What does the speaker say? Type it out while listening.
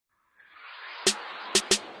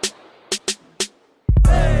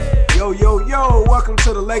Yo, welcome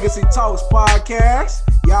to the Legacy Talks podcast.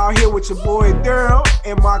 Y'all here with your boy Daryl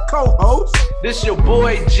and my co-host. This your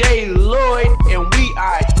boy Jay Lloyd, and we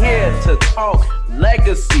are here to talk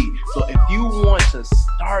legacy. So if you want to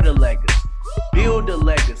start a legacy, build a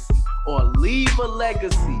legacy, or leave a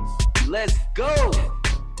legacy, let's go.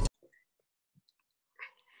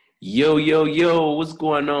 Yo, what's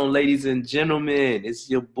going on, ladies and gentlemen? It's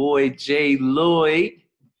your boy Jay Lloyd.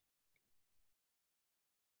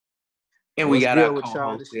 And we got our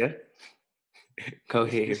co-host here. Go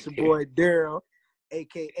ahead. It's your boy Daryl,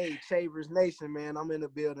 a.k.a. Chavers Nation, man. I'm in the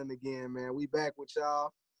building again, man. We back with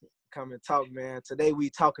y'all. Come and talk, man. Today we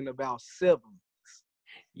talking about siblings.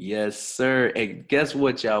 Yes, sir. And guess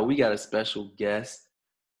what, y'all? We got a special guest.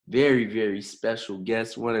 Very, very special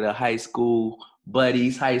guest. One of the high school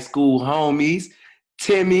buddies, high school homies.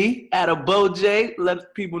 Timi at a Bojay.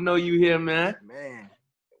 Let people know you here, man. Man,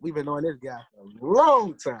 we've been knowing this guy for a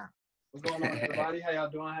long time. What's going on, everybody? How y'all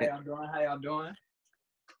doing?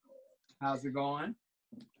 How's it going?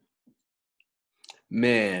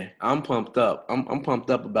 Man, I'm pumped up. I'm pumped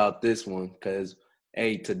up about this one because,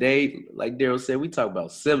 hey, today, like Daryl said, we talk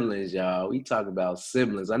about siblings, y'all. We talk about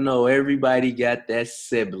siblings. I know everybody got that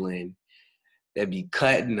sibling that be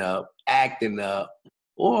cutting up, acting up,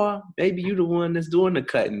 or maybe you the one that's doing the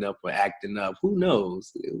cutting up or acting up. Who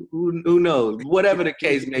knows? Who knows? Whatever the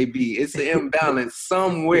case may be, it's an imbalance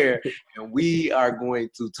somewhere, and we are going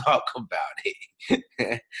to talk about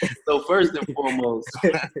it. So first and foremost,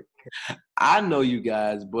 I know you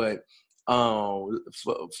guys, but for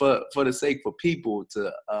the sake for people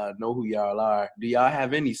to know who y'all are, do y'all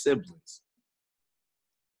have any siblings?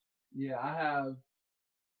 Yeah, I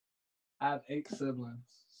have 8 siblings.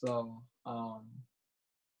 So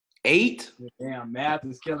 8? damn, math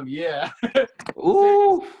is killing me. Yeah.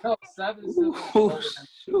 Ooh. No, 7 siblings. Ooh,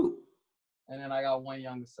 shoot. And then I got 1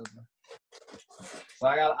 younger sibling. So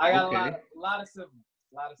I got okay. a lot of siblings.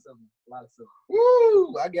 A lot of siblings.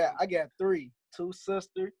 Woo! I got 3. 2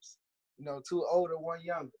 sisters, 2 older, 1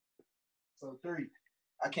 younger. So 3.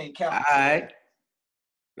 I can't count. All right.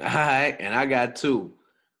 And I got 2.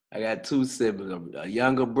 I got 2 siblings, a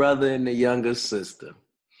younger brother and a younger sister.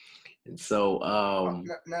 And so,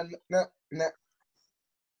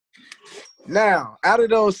 Now, out of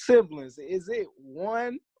those siblings, is it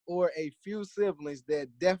one or a few siblings that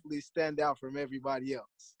definitely stand out from everybody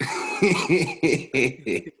else?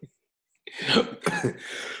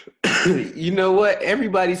 You know what?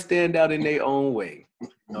 Everybody stand out in their own way.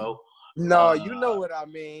 No, you know what I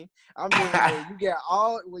mean. I mean,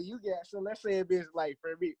 so let's say it's like,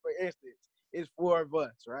 for me, for instance, it's 4 of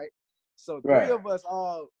us, right? So 3 of us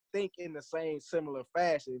all think in the same similar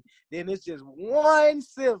fashion. Then it's just one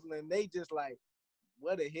sibling. They just like,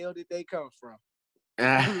 where the hell did they come from?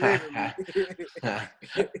 Literally.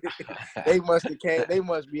 They must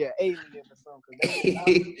be an alien or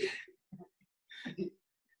something.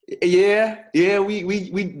 Yeah,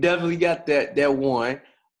 we definitely got that one.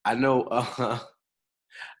 I know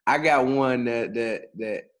I got one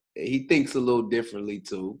that he thinks a little differently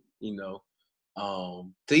too,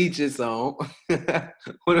 to each his own.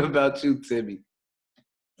 What about you, Timi?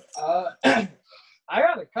 I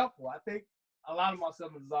got a couple. I think a lot of my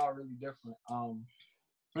siblings are really different.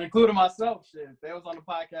 Including myself, shit. If they was on the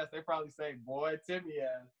podcast, they probably say, "Boy, Timi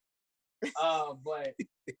ass." But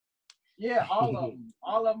yeah, all of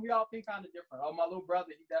them, we all think kind of different. My little brother,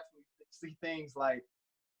 he definitely see things like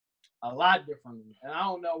a lot differently, and I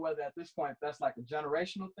don't know whether at this point that's like a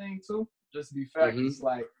generational thing too. Just to be fair, it's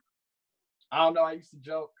like, I don't know. I used to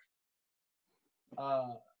joke.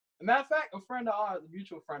 Matter of fact, a friend of ours, a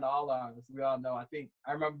mutual friend of all ours, we all know. I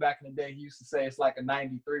remember back in the day, he used to say it's like a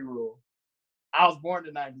 93 rule. I was born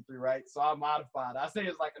in 93, right? So I modified. I say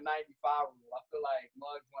it's like a 95 rule. I feel like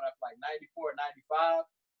mugs went up like 94, 95.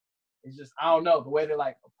 It's just, I don't know, the way they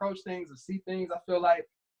like approach things or see things, I feel like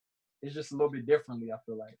it's just a little bit differently, I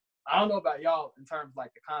feel like. I don't know about y'all in terms of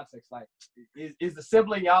like the context. Like, is the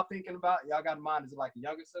sibling y'all thinking about, y'all got in mind, is it like a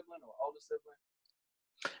younger sibling or older sibling?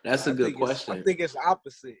 That's a good question. I think it's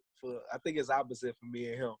opposite for me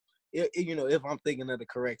and him. If I'm thinking of the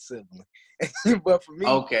correct sibling. But for me,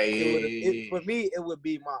 it would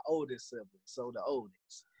be my oldest sibling, so the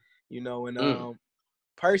oldest. And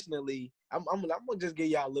personally, I'm gonna just give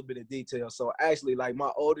y'all a little bit of detail. So actually, like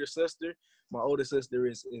my older sister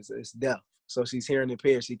is deaf. So she's hearing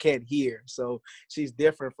impaired. She can't hear. So she's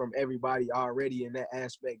different from everybody already in that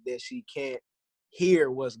aspect that she can't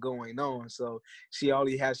hear what's going on. So she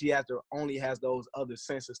only has those other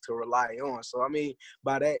senses to rely on. So I mean,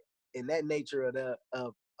 by that, in that nature of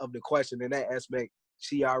the question, in that aspect,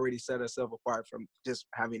 she already set herself apart from just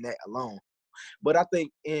having that alone. But I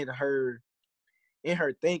think in her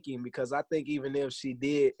thinking, because I think even if she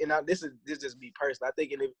did, and this just be personal, I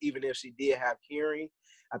think even if she did have hearing,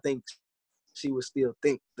 I think she would still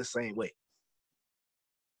think the same way.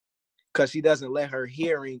 Because she doesn't let her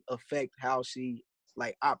hearing affect how she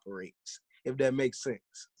like operates, if that makes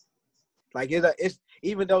sense. Like it's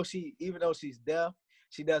even though she's deaf,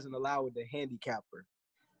 she doesn't allow it to handicap her.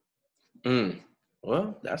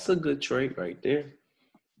 Well, that's a good trait right there.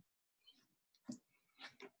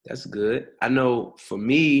 That's good. I know for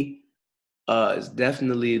me, it's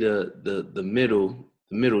definitely the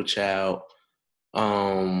middle child.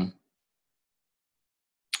 A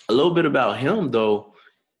little bit about him though.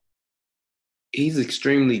 He's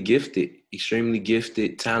extremely gifted,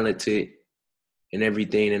 talented, and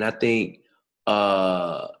everything. And I think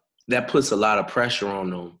that puts a lot of pressure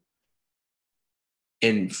on him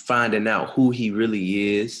in finding out who he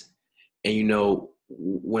really is. And, you know,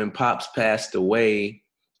 when Pops passed away,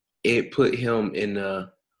 it put him in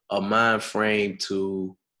a mind frame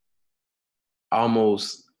to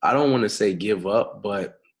almost, I don't want to say give up,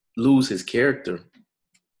 but lose his character.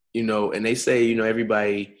 You know, and they say, you know,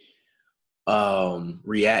 everybody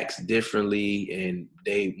reacts differently and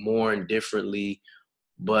they mourn differently.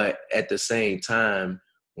 But at the same time,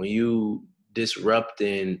 when you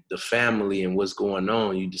disrupting the family and what's going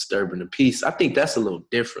on, you disturbing the peace. I think that's a little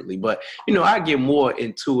differently. But, you know, I get more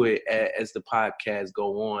into it as the podcast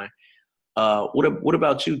go on. What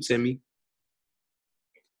about you, Timi?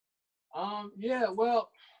 Yeah, well,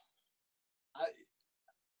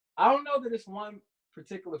 I don't know that it's one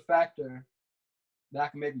particular factor that I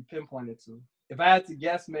can maybe pinpoint it to. If I had to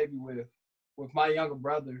guess, maybe with my younger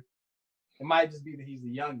brother, it might just be that he's the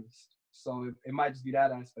youngest. So it might just be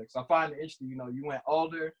that aspect. So I find it interesting, you know, you went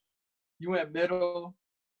older, you went middle,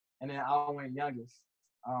 and then I went youngest.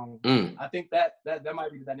 I think that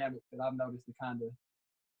might be the dynamic that I've noticed to kind of,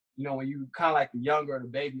 you know, when you kind of like the younger or the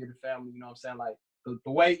baby of the family, you know what I'm saying? Like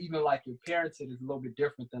the way even like your parenting is a little bit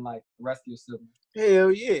different than like the rest of your siblings.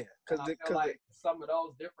 Hell yeah. I feel like some of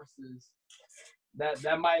those differences,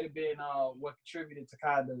 that might have been what contributed to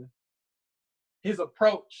kind of his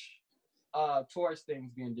approach towards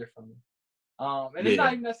things being differently. And it's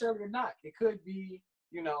not even necessarily a knock. It could be,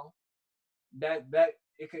 you know, that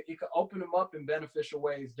it could open him up in beneficial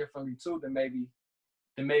ways differently too than maybe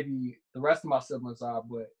the rest of my siblings are.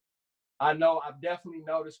 But I know I've definitely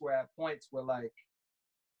noticed where at points where like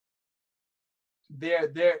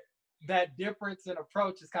that difference in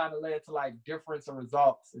approach has kind of led to like difference in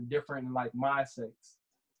results and different like mindsets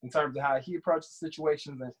in terms of how he approaches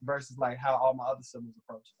situations versus like how all my other siblings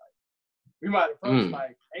approach it. Like we might approach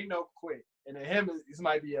like ain't no quit, and then him this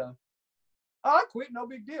might be I quit, no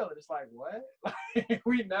big deal. And it's like, what? Like,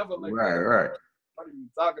 we never like right. What are you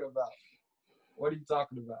talking about? What are you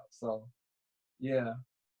talking about? So yeah,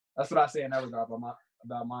 that's what I say in that regard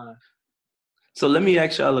about mine. So let me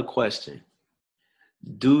ask y'all a question.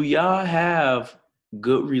 Do y'all have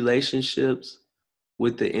good relationships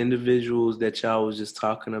with the individuals that y'all was just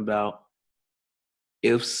talking about?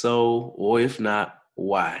 If so, or if not,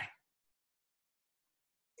 why?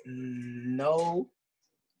 No,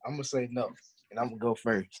 I'm gonna say no, and I'm gonna go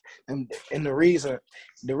first. And the reason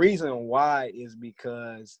why is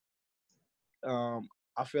because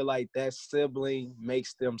I feel like that sibling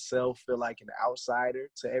makes themselves feel like an outsider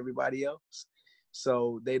to everybody else.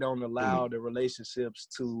 So they don't allow the relationships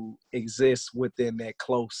to exist within that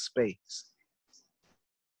close space.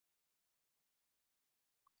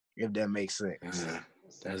 If that makes sense.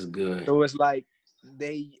 That's good. So it's like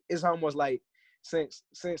it's almost like since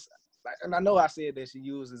and I know I said that she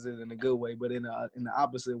uses it in a good way, but in the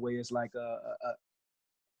opposite way, it's like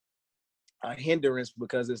a hindrance,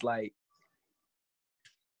 because it's like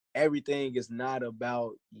everything is not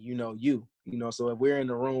about, you know. So if we're in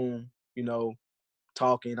the room, you know,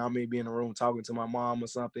 talking, I may be in the room talking to my mom or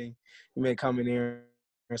something, you may come in here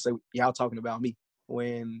and say, y'all talking about me,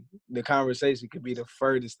 when the conversation could be the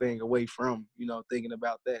furthest thing away from, you know, thinking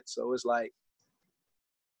about that. So it's like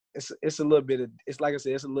it's a little bit of, it's like I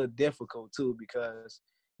said, it's a little difficult too, because,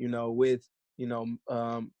 you know, with, you know,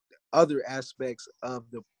 other aspects of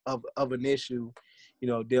an issue, you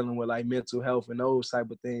know, dealing with like mental health and those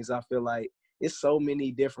type of things, I feel like it's so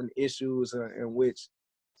many different issues in which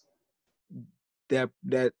that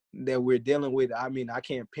we're dealing with. I mean, I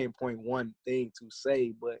can't pinpoint one thing to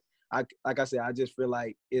say, but like I said, I just feel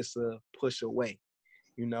like it's a push away,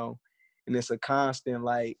 you know, and it's a constant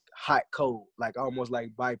like hot cold, like almost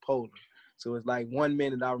like bipolar. So it's like 1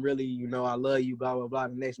 minute I really, you know, I love you, blah blah blah.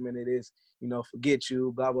 The next minute is, you know, forget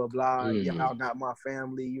you, blah blah blah. Y'all not my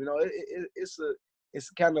family, you know. It's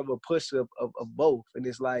kind of a push of both, and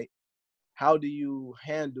it's like, how do you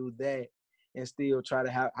handle that and still try to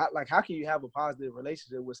have, how can you have a positive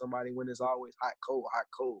relationship with somebody when it's always hot, cold, hot,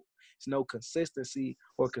 cold? It's no consistency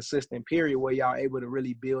or consistent period where y'all able to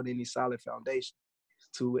really build any solid foundation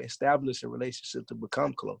to establish a relationship to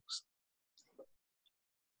become close.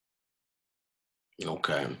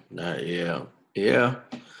 Okay. Yeah.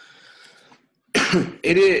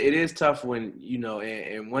 It is tough when, you know,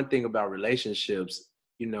 and one thing about relationships,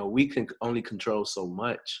 you know, we can only control so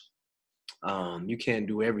much. You can't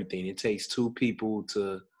do everything. It takes two people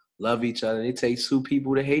to love each other. And it takes two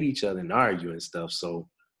people to hate each other and argue and stuff. So,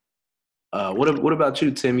 what about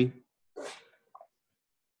you, Timi?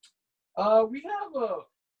 We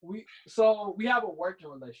have a working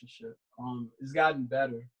relationship. It's gotten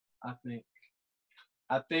better, I think.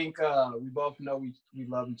 We both know we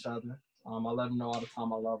love each other. I let him know all the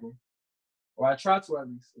time I love him, or I try to, at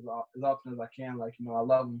least as often as I can. Like, you know, I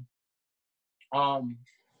love him.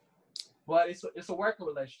 But it's a working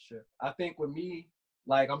relationship. I think with me,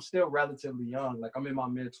 like, I'm still relatively young. Like, I'm in my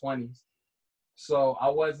mid-20s, so I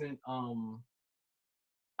wasn't.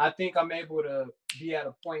 I think I'm able to be at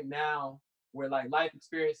a point now where, like, life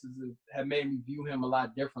experiences have made me view him a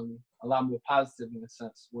lot differently, a lot more positive in a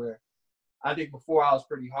sense. Where I think before I was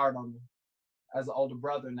pretty hard on him as an older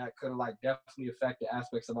brother, and that could have, like, definitely affected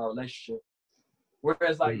aspects of our relationship.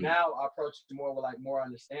 Whereas, like, now I approach it more with, like, more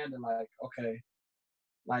understanding. Like, okay,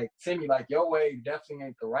 like, Timi, like, your way definitely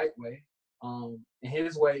ain't the right way. And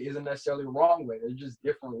his way isn't necessarily the wrong way. They're just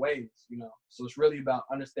different ways, you know. So it's really about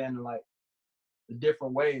understanding, like, the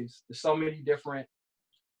different ways. There's so many different.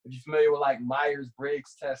 If you're familiar with, like,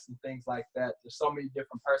 Myers-Briggs tests and things like that, there's so many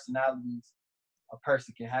different personalities a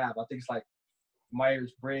person can have. I think it's like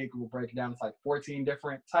Myers-Briggs will break it down. It's like 14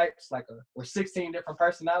 different types, or 16 different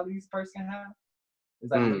personalities a person can have.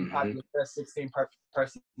 It's like really popular test, 16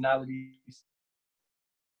 personalities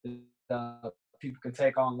that people can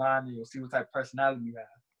take online, and you'll see what type of personality you have.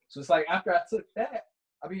 So it's like, after I took that,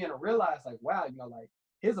 I began to realize, like, wow, you know, like,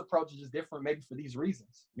 his approach is just different, maybe for these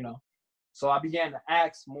reasons, you know. So I began to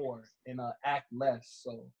ask more and act less.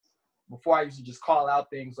 So before, I used to just call out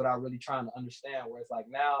things without really trying to understand. Whereas, like,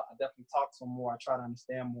 now, I definitely talk to him more. I try to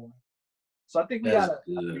understand more. So I think we got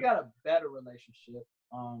a better relationship.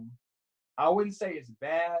 I wouldn't say it's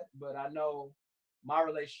bad, but I know my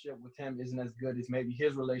relationship with him isn't as good as maybe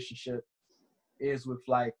his relationship is with,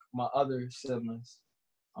 like, my other siblings.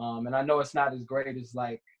 And I know it's not as great as,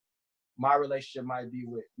 like, my relationship might be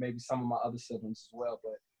with maybe some of my other siblings as well,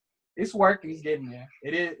 but it's working. It's getting there.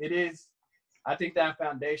 It is. I think that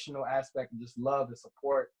foundational aspect of just love and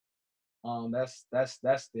support,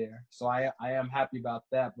 that's there. So I am happy about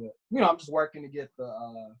that. But, you know, I'm just working to get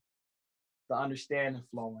the understanding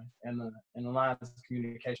flowing and the lines of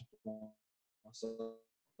communication flowing. So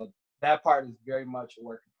that part is very much a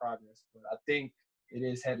work in progress, but I think it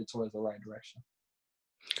is headed towards the right direction.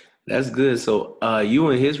 That's good. So, you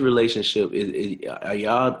and his relationship, are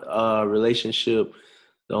y'all relationship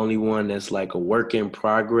the only one that's like a work in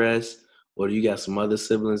progress, or do you got some other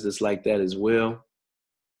siblings that's like that as well?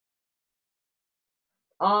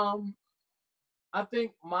 I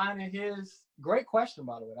think mine and his. Great question,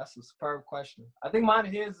 by the way. That's a superb question. I think mine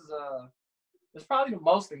and his is probably the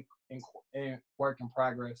most in work in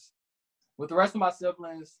progress. With the rest of my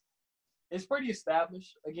siblings, it's pretty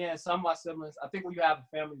established. Again, some of my siblings, I think when you have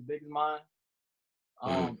a family as big as mine,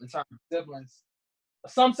 in terms of siblings,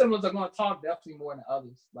 some siblings are going to talk definitely more than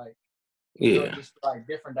others. Like, you know, just like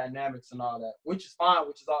different dynamics and all that, which is fine,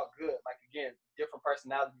 which is all good. Like, again, different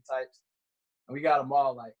personality types, and we got them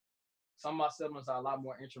all. Like, some of my siblings are a lot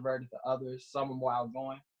more introverted than others. Some are more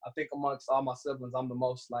outgoing. I think amongst all my siblings, I'm the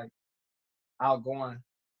most, like, outgoing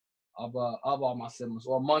of all my siblings,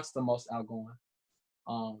 or amongst the most outgoing.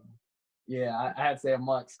 Yeah, I had to say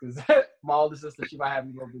amongst, because my older sister, she might have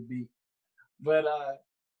me a little bit beat. But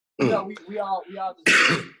you know, we all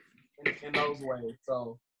just in those ways.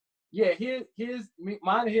 So yeah,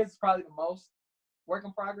 mine and his is probably the most work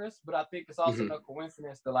in progress. But I think it's also no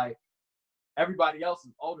coincidence that, like, everybody else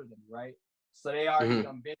is older than me, right? So they already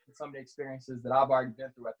done been through some of the experiences that I've already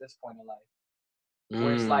been through at this point in life.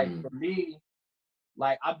 Where it's like, for me,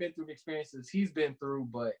 like, I've been through the experiences he's been through,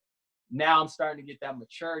 but now I'm starting to get that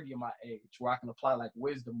maturity in my age where I can apply, like,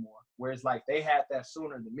 wisdom more. Whereas, like, they had that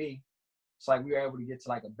sooner than me. It's like we were able to get to,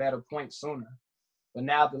 like, a better point sooner. But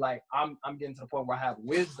now that, like, I'm getting to the point where I have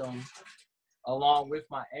wisdom along with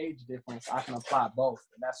my age difference, I can apply both,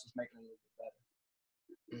 and that's what's making it a little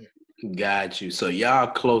bit better. Got you. So y'all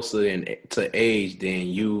closer to age than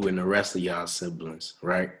you and the rest of y'all siblings,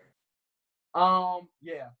 right?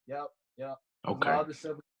 Yeah, yep. Okay.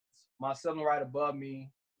 My sibling right above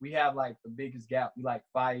me, we have, like, the biggest gap. We, like,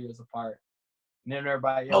 5 years apart. And then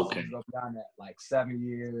everybody else can go beyond that, like 7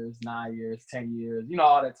 years, 9 years, 10 years, you know,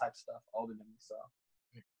 all that type of stuff older than me. So,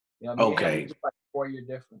 yeah, me and him, we just like a 4-year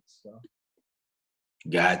difference. So,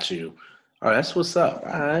 got you. Oh, that's what's up.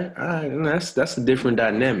 All right. And that's a different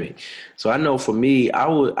dynamic. So I know for me, I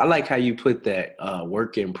like how you put that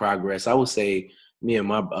work in progress. I would say me and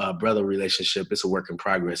my brother relationship is a work in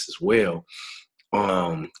progress as well.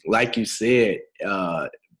 Like you said,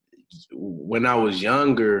 when I was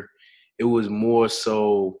younger, it was more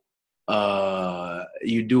so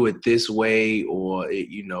you do it this way, or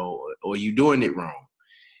or you doing it wrong.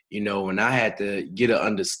 And I had to get an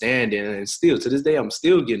understanding, and still to this day, I'm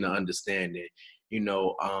still getting an understanding,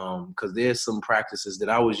 because there's some practices that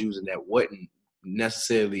I was using that wasn't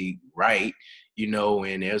necessarily right,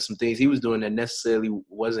 and there's some things he was doing that necessarily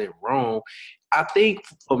wasn't wrong. I think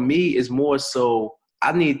for me, it's more so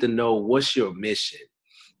I need to know what's your mission.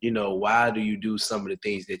 Why do you do some of the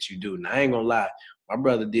things that you do? And I ain't gonna lie, my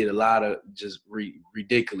brother did a lot of just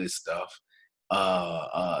ridiculous stuff.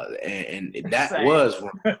 And that was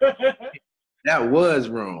wrong. That was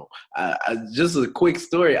wrong. Just a quick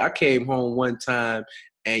story. I came home one time,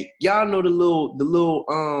 and y'all know the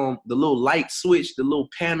little light switch, the little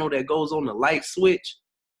panel that goes on the light switch.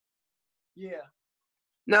 Yeah.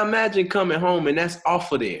 Now imagine coming home and that's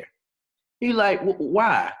off of there. He like,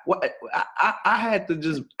 why? What? I had to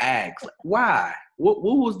just ask, why? What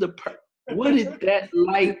was what did that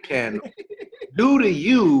light panel do to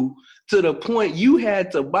you to the point you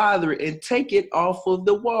had to bother and take it off of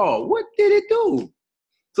the wall? What did it do?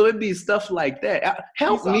 So it'd be stuff like that.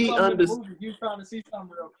 Help me understand. You trying to see something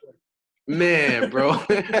real quick. Man, bro.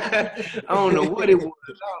 I don't know what it was.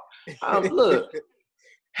 Look.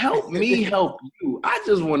 Help me help you. I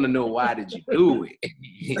just want to know, why did you do it?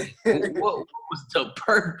 what was the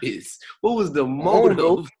purpose? What was the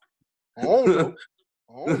motive? I don't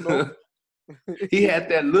know. He had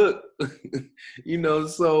that look,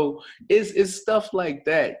 so it's stuff like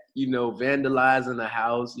that, vandalizing the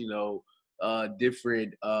house,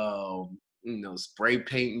 different, spray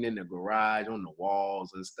painting in the garage, on the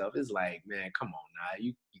walls and stuff. It's like, man, come on now.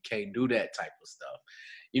 You can't do that type of stuff,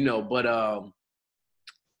 but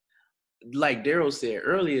like Daryl said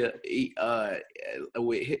earlier,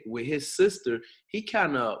 with his sister, he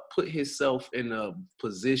kind of put himself in a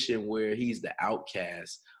position where he's the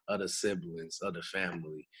outcast of the siblings, of the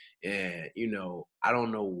family. And, I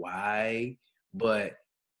don't know why, but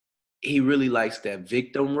he really likes that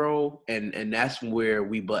victim role. And that's where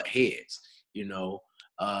we butt heads,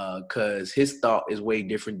 because his thought is way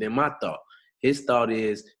different than my thought. His thought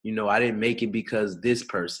is, I didn't make it because this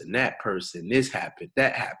person, that person, this happened,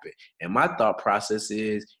 that happened. And my thought process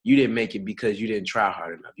is, you didn't make it because you didn't try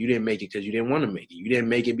hard enough. You didn't make it because you didn't want to make it. You didn't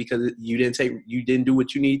make it because you didn't do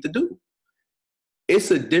what you need to do.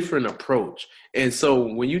 It's a different approach. And so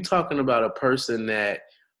when you're talking about a person that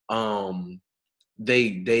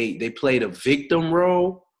they played a victim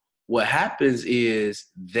role, what happens is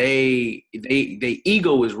they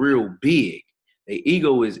ego is real big. Their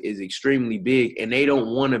ego is extremely big, and they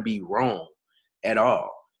don't want to be wrong at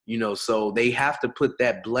all. So they have to put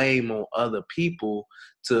that blame on other people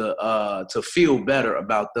to feel better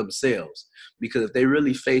about themselves. Because if they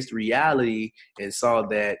really faced reality and saw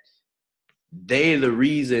that they're the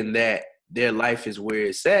reason that their life is where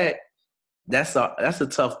it's at, that's a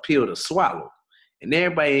tough pill to swallow. And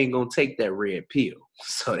everybody ain't gonna take that red pill.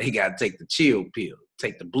 So they gotta take the chill pill,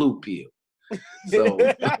 take the blue pill. So,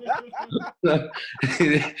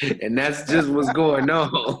 and that's just what's going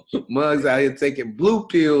on. Mugs out here taking blue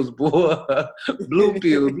pills, boy. Blue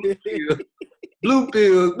pills, blue pills, blue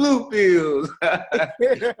pills, blue pills.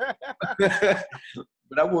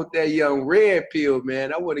 But I want that young red pill,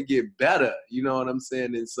 man. I want to get better. You know what I'm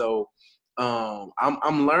saying? And so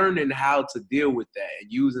I'm learning how to deal with that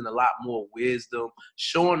and using a lot more wisdom,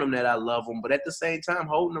 showing them that I love them, but at the same time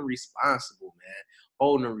holding them responsible, man.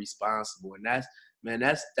 Holding them responsible. And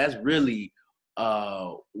that's really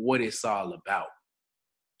what it's all about.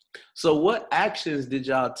 So what actions did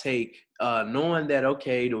y'all take knowing that,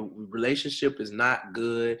 okay, the relationship is not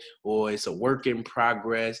good or it's a work in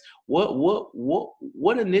progress?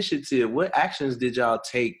 What initiative, what actions did y'all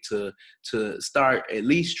take to start at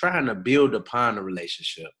least trying to build upon a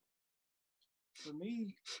relationship? For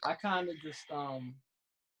me, I kind of just and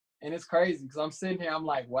it's crazy because I'm sitting here, I'm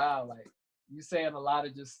like, wow, like you saying a lot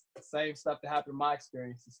of just the same stuff that happened in my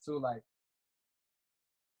experiences too. Like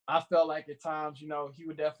I felt like at times, he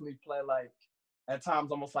would definitely play like at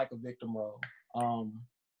times almost like a victim role.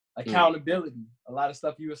 Accountability, a lot of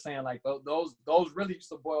stuff you were saying, like those really used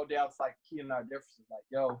to boil down to like key in our differences. Like,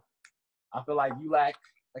 yo, I feel like you lack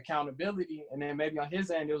accountability, and then maybe on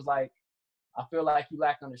his end it was like, I feel like you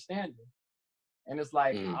lack understanding. And it's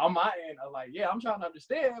like, on my end, I'm like, yeah, I'm trying to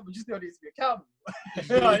understand, but you still need to be accountable.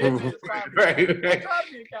 Like, I'm trying to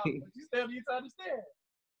be accountable, but you still need to understand.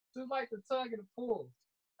 So it's like the tug and the pull.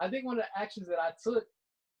 I think one of the actions that I took,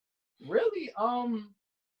 really,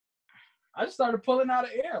 I just started pulling out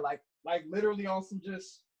of air, like literally on some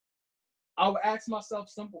just, I would ask myself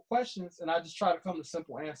simple questions and I just try to come to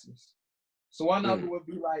simple answers. So one of it would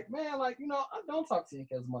be like, man, like, you know, I don't talk to Ink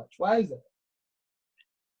as much. Why is that?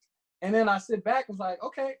 And then I sit back and was like,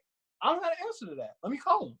 okay, I don't have an answer to that. Let me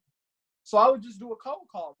call him. So I would just do a cold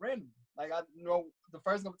call randomly. Like, I know the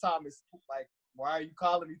first couple times it's like, why are you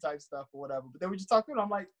calling me type stuff or whatever. But then we just talk through it. I'm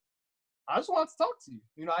like, I just want to talk to you.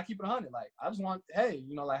 You know, I keep it 100. Like, I just want, hey,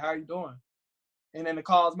 you know, like, how are you doing? And then the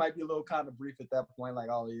calls might be a little kind of brief at that point. Like,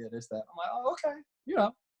 oh, yeah, this, that. I'm like, oh, okay. You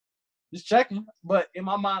know, just checking. But in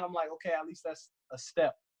my mind, I'm like, okay, at least that's a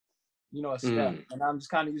step. You know, a step. And I'm just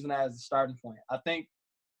kind of using that as a starting point. I think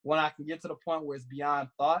when I can get to the point where it's beyond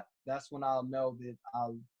thought, that's when I'll know that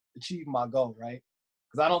I'll achieve my goal, right?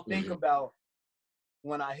 Because I don't think about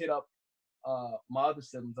when I hit up my other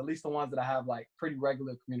siblings, at least the ones that I have like pretty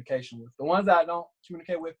regular communication with. The ones that I don't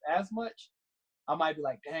communicate with as much, I might be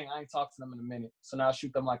like, dang, I ain't talked to them in a minute. So now I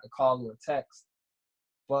shoot them like a call or a text.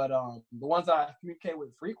 But the ones that I communicate with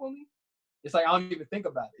frequently, it's like I don't even think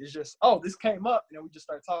about it. It's just, oh, this came up, and then we just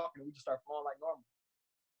start talking, and we just start flowing like normal.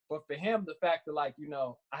 But for him, the fact that, like, you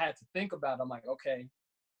know, I had to think about it, I'm like, okay,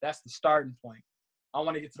 that's the starting point. I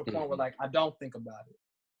want to get to the point where, like, I don't think about it,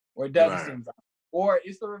 or it doesn't seem like, or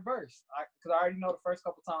it's the reverse. Because I already know the first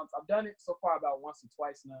couple times I've done it so far about once or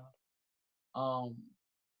twice now.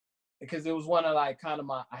 Because it was one of, like, kind of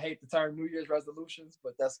my, I hate the term New Year's resolutions,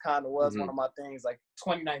 but that's kind of was one of my things, like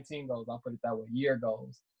 2019 goals, I'll put it that way, year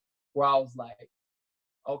goals, where I was like,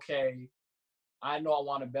 okay, I know I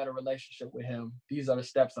want a better relationship with him. These are the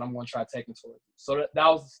steps that I'm going to try taking towards it. So that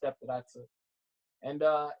was the step that I took. And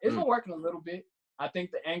it's been working a little bit. I think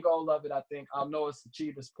the end goal of it, I think I'll know it's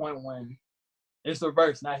achieved this point when it's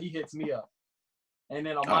reversed. Now he hits me up. And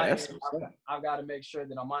then on my end, I've got to make sure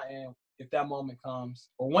that on my end, if that moment comes,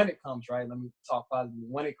 or when it comes, right? Let me talk positively.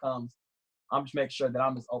 When it comes, I'm just making sure that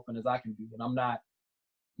I'm as open as I can be. And I'm not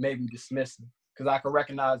maybe dismissing. Because I can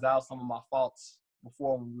recognize that was some of my faults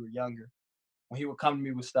before when we were younger. When he would come to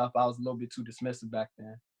me with stuff, I was a little bit too dismissive back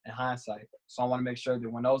then, in hindsight. So I want to make sure that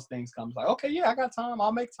when those things come, it's like, okay, yeah, I got time.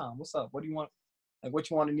 I'll make time. What's up? What do you want? Like, what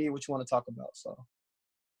you want to need? What you want to talk about? So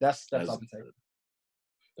that's I'll be taking.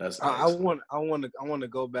 That's nice. I want to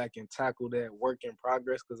go back and tackle that work in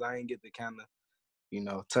progress because I ain't get to kind of, you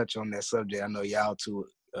know, touch on that subject. I know y'all two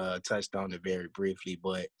touched on it very briefly,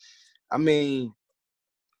 but I mean,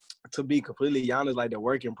 to be completely honest, like the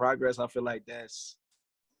work in progress, I feel like that's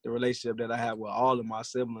the relationship that I have with all of my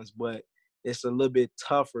siblings, but it's a little bit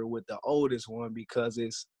tougher with the oldest one because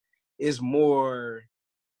it's more,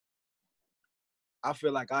 I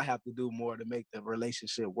feel like I have to do more to make the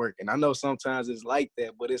relationship work. And I know sometimes it's like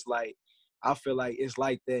that, but it's like, I feel like it's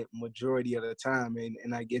like that majority of the time.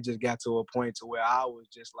 And I just got to a point to where I was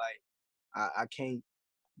just like, I can't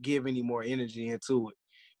give any more energy into it,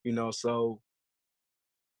 you know? So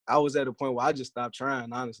I was at a point where I just stopped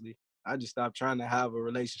trying, honestly. I just stopped trying to have a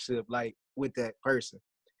relationship like with that person.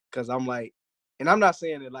 Cause I'm like, and I'm not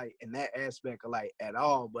saying it like in that aspect of like at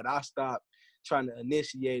all, but I stopped trying to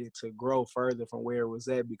initiate it to grow further from where it was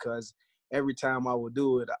at because every time I would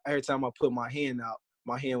do it, every time I put my hand out,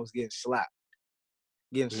 my hand was getting slapped.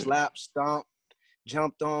 Slapped, stomped,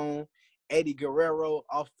 jumped on. Eddie Guerrero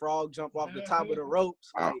off frog jump off the top of the ropes.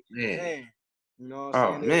 Like, man. You know what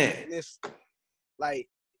I'm saying? It's like,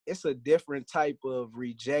 it's a different type of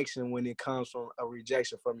rejection when it comes from a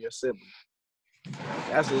rejection from your sibling.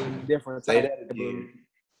 That's a different type of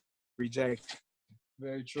rejection.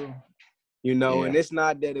 Very true. You know, and it's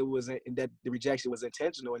not that it wasn't that the rejection was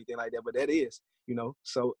intentional or anything like that, but that is, you know.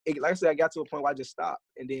 So, like I said, I got to a point where I just stopped,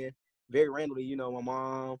 and then very randomly, you know, my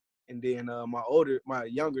mom and then my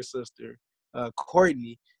younger sister,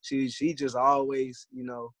 Courtney, she just always, you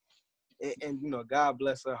know. And you know, God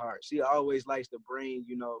bless her heart. She always likes to bring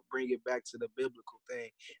it back to the biblical thing.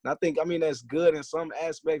 And I think, I mean, that's good in some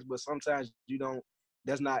aspects, but sometimes you don't.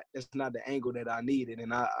 That's not the angle that I needed.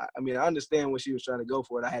 And I mean, I understand what she was trying to go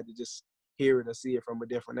for. I had to just hear it or see it from a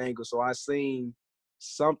different angle. So I seen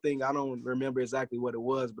something. I don't remember exactly what it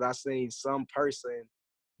was, but I seen some person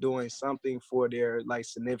doing something for their like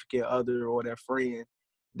significant other or their friend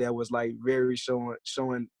that was like very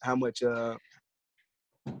showing how much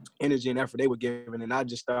energy and effort they were giving, and I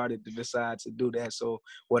just started to decide to do that. So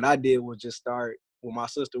what I did was just start when my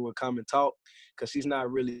sister would come and talk, because she's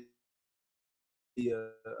not really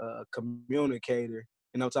a communicator.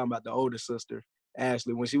 and I'm talking about the older sister,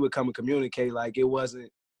 Ashley, when she would come and communicate, like it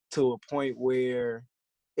wasn't to a point where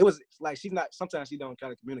it was like sometimes she don't try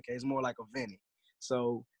to communicate. It's more like a venting.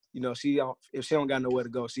 So, if she don't got nowhere to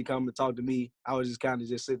go, she come to talk to me. I would just kind of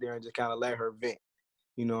just sit there and just kind of let her vent.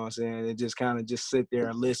 You know what I'm saying? And just kind of just sit there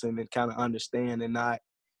and listen and kind of understand and not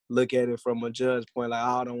look at it from a judge point, like,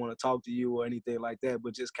 oh, I don't want to talk to you or anything like that,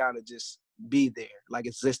 but just kind of just be there, like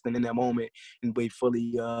existing in that moment and be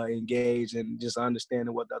fully engaged and just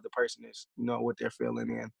understanding what the other person is, what they're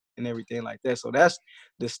feeling and everything like that. So that's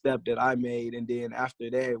the step that I made. And then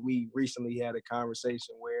after that, we recently had a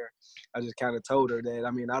conversation where I just kind of told her that,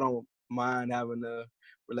 I don't mind having a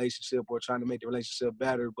relationship or trying to make the relationship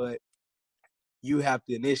better, but you have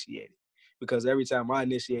to initiate it, because every time I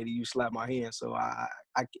initiate it, you slap my hand. So I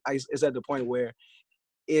it's at the point where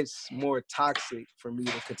it's more toxic for me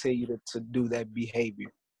to continue to do that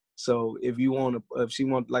behavior. So if she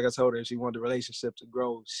want, like I told her, if she want the relationship to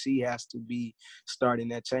grow, she has to be starting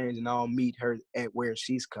that change, and I'll meet her at where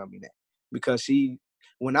she's coming at. Because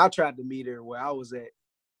when I tried to meet her where I was at,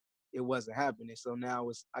 it wasn't happening. So now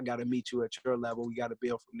I got to meet you at your level. We got to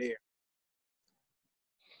build from there.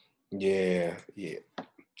 Yeah.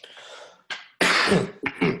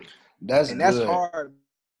 That's good. Hard.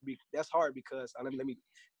 That's hard because let me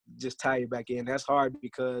just tie it back in. That's hard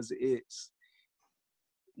because it's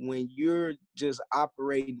when you're just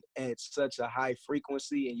operating at such a high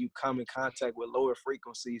frequency and you come in contact with lower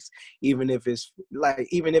frequencies, even if it's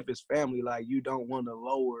family, like you don't want to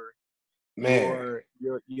lower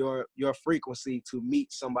your frequency to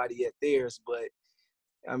meet somebody at theirs. But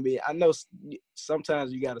I know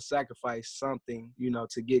sometimes you got to sacrifice something,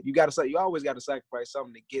 to get, you always got to sacrifice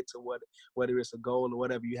something to get to whether it's a goal or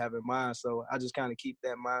whatever you have in mind. So I just kind of keep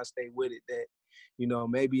that mind state with it that,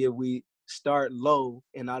 maybe if we start low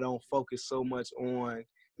and I don't focus so much on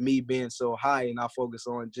me being so high and I focus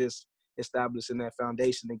on just establishing that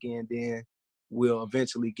foundation again, then we'll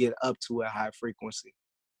eventually get up to a high frequency.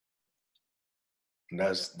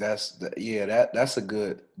 That's a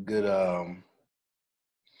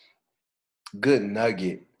good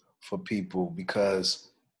nugget for people, because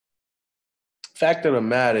fact of the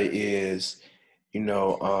matter is,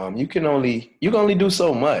 you can only do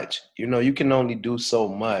so much. You can only do so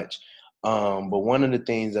much. But one of the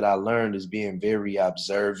things that I learned is being very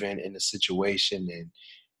observant in the situation and,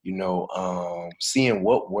 seeing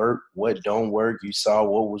what worked, what don't work. You saw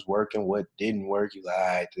what was working, what didn't work. You like,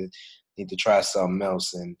 I need to try something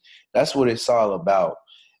else. And that's what it's all about.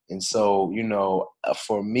 And so,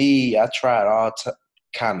 for me, I tried all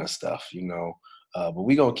kind of stuff, but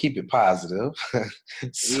we're going to keep it positive.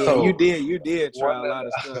 So, yeah, you did try a lot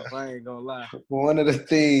of stuff. I ain't going to lie. One of the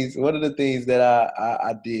things that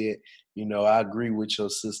I did, I agree with your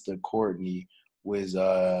sister Courtney, was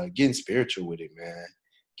getting spiritual with it, man.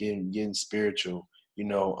 Getting spiritual. We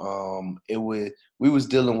was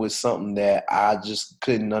dealing with something that I just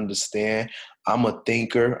couldn't understand. I'm a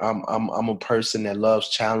thinker. I'm a person that loves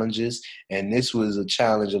challenges, and this was a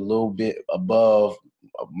challenge a little bit above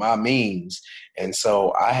my means. And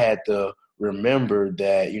so I had to remember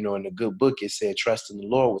that, in the good book, it said, trust in the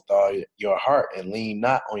Lord with all your heart and lean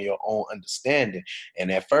not on your own understanding.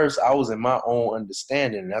 And at first I was in my own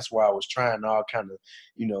understanding. And that's why I was trying all kind of,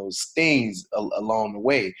 things along the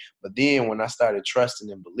way. But then when I started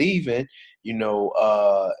trusting and believing,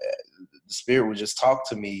 the Spirit would just talk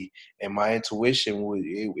to me, and my intuition would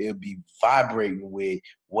be vibrating with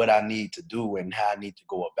what I need to do and how I need to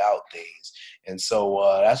go about things. And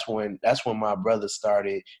so that's when my brother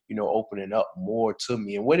started, opening up more to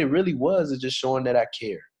me. And what it really was is just showing that I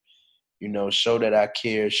care. Show that I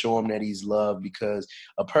care, show him that he's loved, because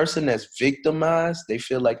a person that's victimized, they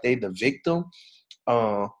feel like they the victim.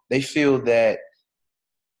 They feel that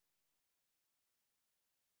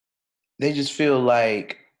they just feel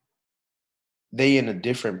like they in a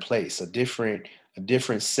different place, a different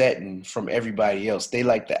setting from everybody else. They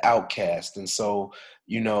like the outcast. And so,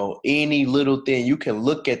 any little thing, you can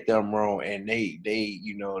look at them wrong and they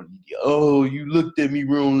oh, you looked at me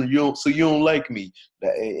wrong, so you don't like me.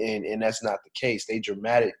 And that's not the case. They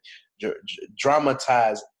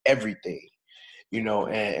dramatize everything,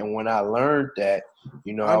 and when I learned that,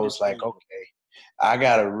 I was like, okay, I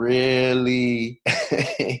gotta really,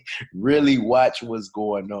 really watch what's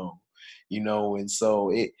going on. And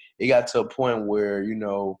so it got to a point where,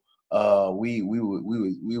 we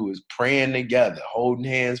was praying together, holding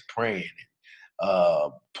hands, praying,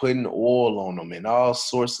 putting oil on them and all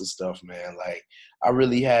sorts of stuff, man. Like, I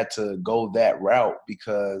really had to go that route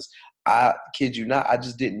because I kid you not, I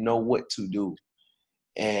just didn't know what to do.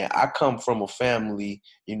 And I come from a family,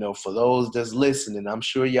 you know, for those that's listening, I'm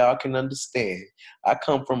sure y'all can understand. I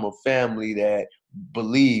come from a family that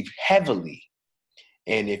believe heavily.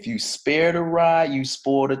 And if you spare the rod, you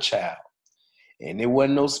spoil the child. And there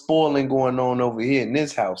wasn't no spoiling going on over here in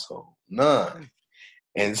this household. None.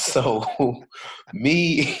 And so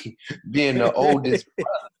me being the oldest,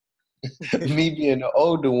 me being the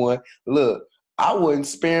older one, look, I wasn't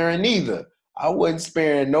sparing either. I wasn't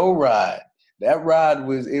sparing no rod. That rod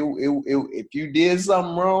was, if you did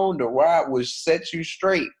something wrong, the rod would set you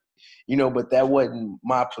straight. You know, but that wasn't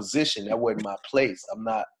my position. That wasn't my place. I'm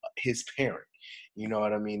not his parent. You know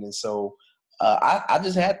what I mean? And so I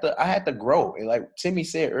just had to grow. And like Timi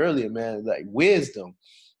said earlier, man, like wisdom.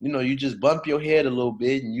 You know, you just bump your head a little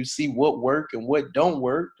bit and you see what work and what don't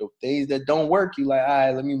work. The things that don't work, you like, all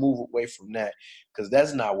right, let me move away from that because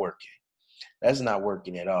that's not working. That's not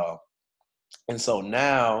working at all. And so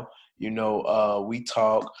now, you know, we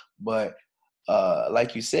talk, but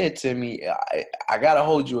like you said, Timi, I gotta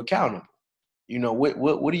hold you accountable. You know,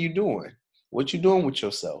 what are you doing? What you doing with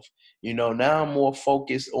yourself? You know, now I'm more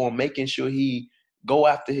focused on making sure he go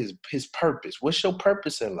after his purpose. What's your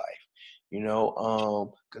purpose in life? You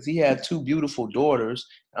know, because he had 2 beautiful daughters.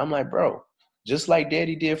 I'm like, bro, just like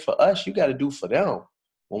daddy did for us, you got to do for them.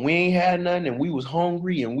 When we ain't had nothing and we was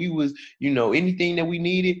hungry and we was, you know, anything that we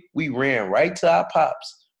needed, we ran right to our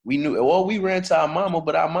pops. We knew, well, we ran to our mama,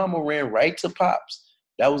 but our mama ran right to pops.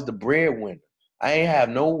 That was the breadwinner. I ain't have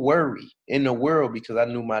no worry in the world because I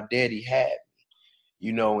knew my daddy had me,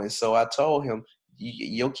 you know. And so I told him,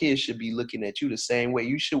 your kids should be looking at you the same way.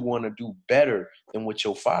 You should want to do better than what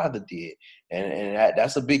your father did. And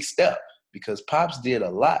that's a big step because Pops did a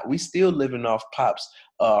lot. We still living off Pops'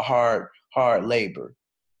 hard labor.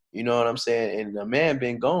 You know what I'm saying? And the man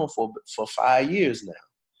been gone for 5 years now.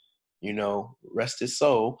 You know, rest his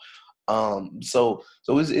soul. So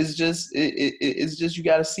it's just you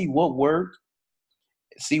got to see what worked,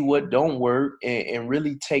 see what don't work, and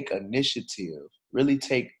really take initiative. Really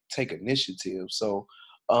take initiative. So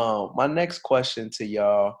my next question to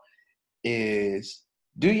y'all is,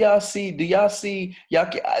 y'all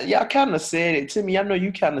kind of said it to me. I know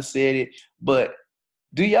you kind of said it, but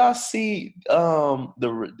do y'all see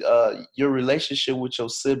your relationship with your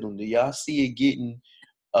sibling? Do y'all see it getting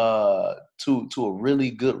to a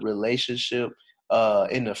really good relationship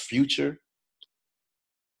in the future?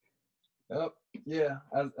 Yep. Yeah.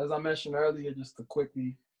 As I mentioned earlier, just to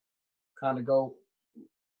quickly kind of go,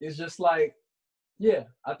 it's just like, yeah,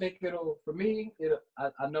 I think I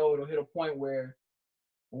know it'll hit a point where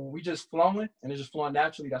when we just flowing and it's just flowing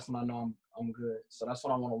naturally, that's when I know I'm good. So that's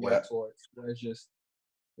what I want to work towards. Where it's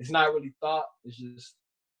not really thought. It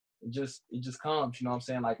just comes. You know what I'm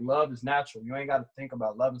saying? Like love is natural. You ain't got to think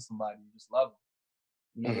about loving somebody. You just love them.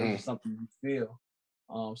 You know, there's just something you feel.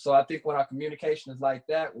 So I think when our communication is like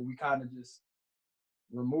that, where we kind of just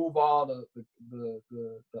remove all the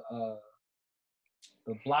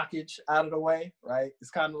blockage out of the way, right? It's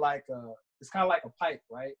kind of like a pipe,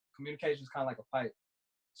 right? Communication is kind of like a pipe.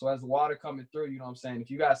 So as the water coming through, you know what I'm saying? If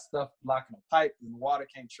you got stuff blocking a pipe, then the water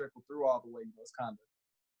can't trickle through all the way. You know,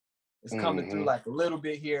 it's coming through like a little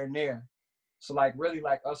bit here and there. So like really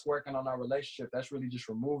like us working on our relationship, that's really just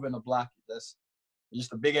removing the blockage. That's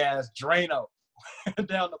just a big ass Drano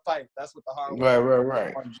down the pipe. That's what the hard work.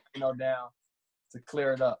 Right. Drano down to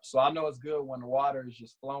clear it up. So I know it's good when the water is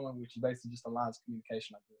just flowing, which basically just aligns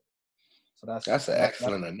communication up good. So that's an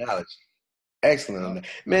excellent analogy. Excellent.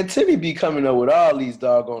 Man, Timi be coming up with all these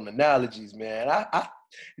doggone analogies, man. I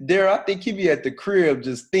think he be at the crib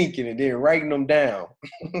just thinking and then writing them down.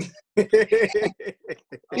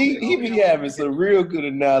 he be having some real good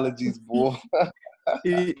analogies, boy.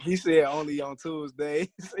 He said only on Tuesdays.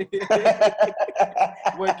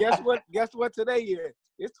 Well, guess what today is?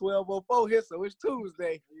 It's 12:04 here, so it's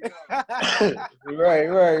Tuesday.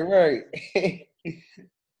 Right.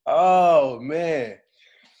 Oh man.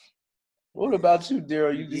 What about you,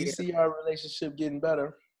 Daryl? Do you see our relationship getting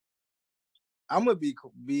better? I'm gonna be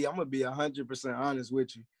 100% honest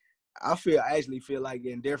with you. I actually feel like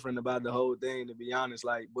indifferent about the whole thing, to be honest.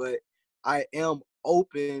 Like, but I am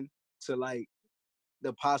open to like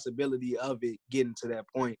the possibility of it getting to that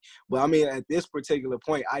point. But I mean, at this particular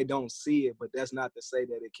point, I don't see it. But that's not to say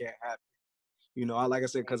that it can't happen. You know, like I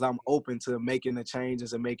said, because I'm open to making the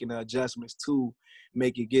changes and making the adjustments to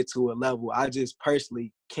make it get to a level. I just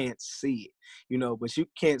personally can't see it, you know, but you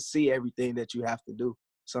can't see everything that you have to do.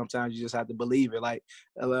 Sometimes you just have to believe it. Like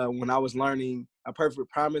when I was learning, a perfect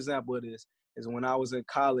prime example of this is when I was in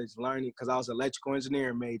college learning, because I was an electrical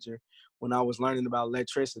engineering major. When I was learning about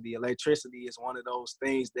electricity is one of those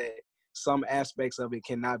things that some aspects of it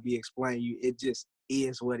cannot be explained. It just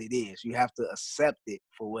is what it is. You have to accept it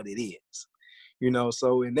for what it is. You know,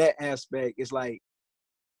 so in that aspect, it's like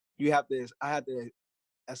I have to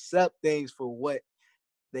accept things for what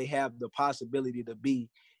they have the possibility to be,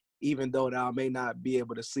 even though I may not be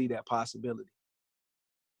able to see that possibility.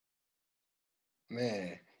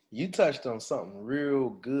 Man, you touched on something real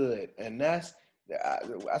good. And that's,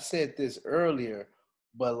 I said this earlier,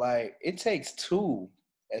 but like it takes two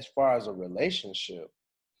as far as a relationship,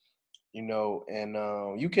 you know, and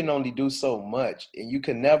you can only do so much and you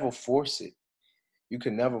can never force it. You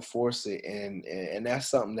can never force it. And that's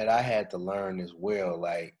something that I had to learn as well.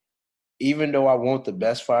 Like, even though I want the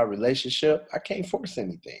best for our relationship, I can't force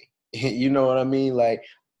anything. You know what I mean? Like,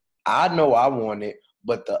 I know I want it,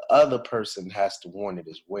 but the other person has to want it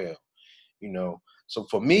as well. You know, so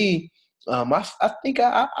for me, I think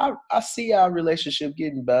I see our relationship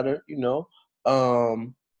getting better. You know,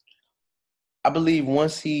 I believe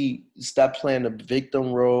once he stopped playing the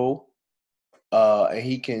victim role, and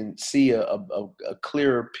he can see a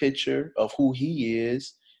clearer picture of who he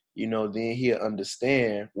is, you know, then he'll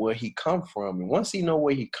understand where he come from. And once he know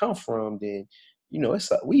where he come from, then, you know,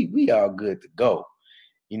 it's we all good to go.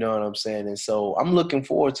 You know what I'm saying? And so I'm looking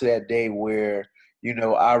forward to that day where, you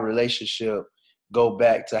know, our relationship go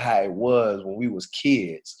back to how it was when we was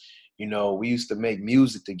kids. You know, we used to make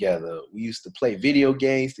music together. We used to play video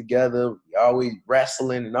games together. We always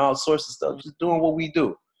wrestling and all sorts of stuff, just doing what we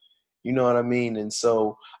do. You know what I mean? And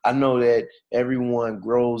so I know that everyone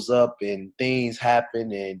grows up and things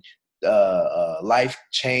happen and life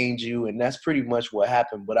change you. And that's pretty much what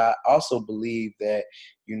happened. But I also believe that,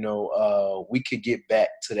 you know, we could get back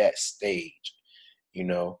to that stage, you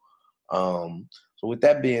know. So with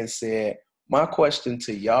that being said, my question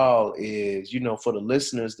to y'all is, you know, for the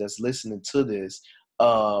listeners that's listening to this,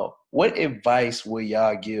 what advice will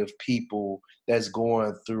y'all give people that's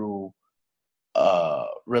going through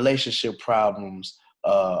relationship problems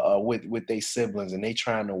with their siblings and they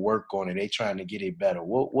trying to work on it, they trying to get it better?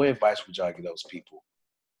 What advice would y'all give those people?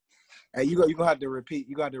 Hey, you gonna have to repeat.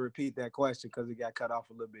 You got to repeat that question because it got cut off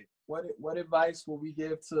a little bit. What advice will we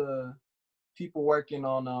give to people working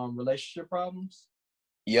on relationship problems?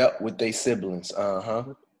 Yep, with their siblings. Let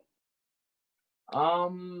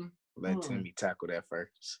Timi tackle that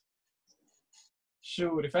first.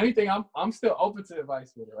 Shoot, if anything, I'm still open to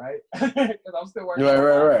advice with it, right? Because I'm still working.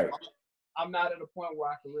 Right. I'm not at a point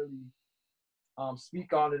where I can really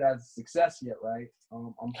speak on it as a success yet, right?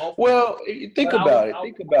 I'm hopeful. Well, think about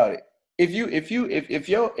it. If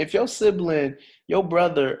your sibling, your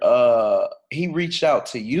brother, he reached out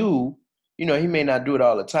to you, you know, he may not do it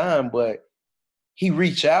all the time, but he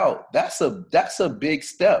reach out. That's a big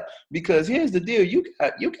step, because here's the deal. You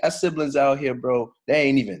got siblings out here, bro. They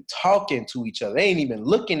ain't even talking to each other. They ain't even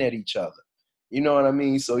looking at each other. You know what I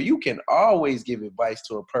mean? So you can always give advice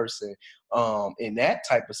to a person in that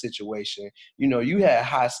type of situation. You know, you had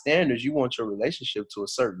high standards. You want your relationship to a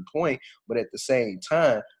certain point, but at the same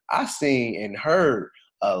time, I seen and heard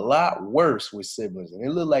a lot worse with siblings, and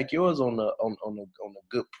it looked like yours on a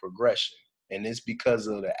good progression, and it's because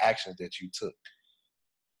of the actions that you took.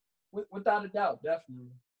 Without a doubt,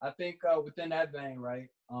 definitely. I think within that vein, right?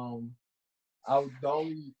 The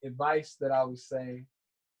only advice that I would say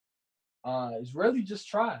is really just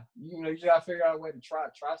try. You know, you just gotta figure out a way to try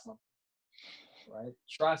something, right?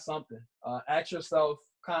 Try something. Ask yourself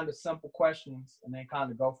kind of simple questions, and then kind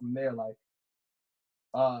of go from there. Like,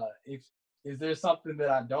 if is there something that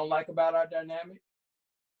I don't like about our dynamic?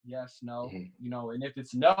 Yes, no. Mm-hmm. You know, and if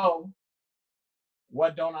it's no,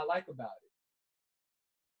 what don't I like about it?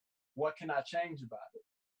 What can I change about it?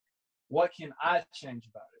 What can I change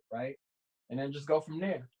about it, right? And then just go from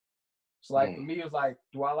there. So like for me, it was like,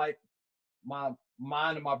 do I like mine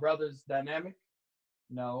and my brother's dynamic?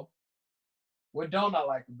 No. What don't I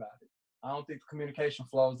like about it? I don't think the communication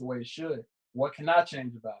flows the way it should. What can I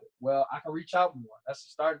change about it? Well, I can reach out more. That's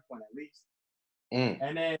the starting point at least.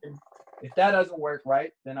 And then if that doesn't work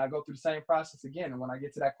right, then I go through the same process again. And when I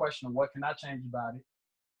get to that question of what can I change about it,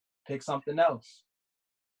 pick something else.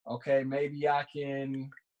 Okay, maybe I can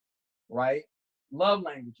write love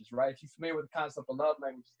languages, right? If you're familiar with the concept of love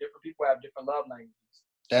languages, different people have different love languages.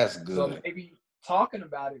 That's good. So maybe talking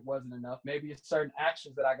about it wasn't enough. Maybe it's certain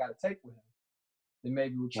actions that I got to take with him. Then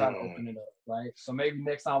maybe we'll try to open it up, right? So maybe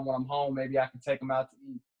next time when I'm home, maybe I can take him out to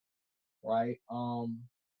eat, right?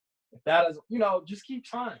 If that is, you know, just keep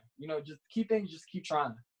trying. You know, just keep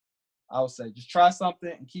trying. I would say just try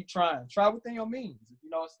something and keep trying. Try within your means. If you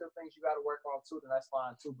know it's still things you got to work on too, then that's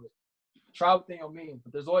fine too. But try within your means.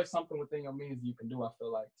 But there's always something within your means you can do, I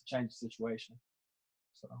feel like, to change the situation.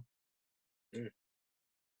 So.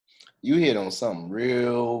 You hit on something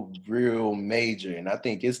real, real major, and I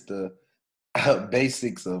think it's the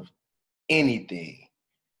basics of anything.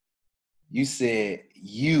 You said,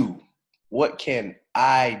 what can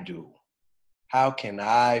I do? How can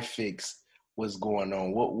I fix what's going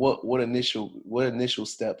on? What initial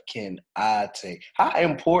step can I take? How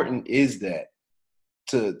important is that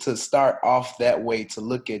to start off that way, to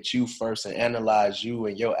look at you first and analyze you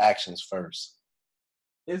and your actions first?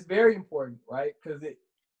 It's very important, right? Because it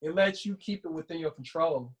lets you keep it within your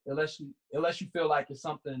control. It lets you feel like it's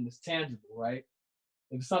something that's tangible, right?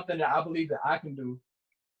 If it's something that I believe that I can do,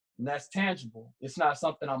 and that's tangible. It's not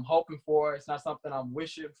something I'm hoping for. It's not something I'm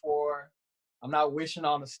wishing for. I'm not wishing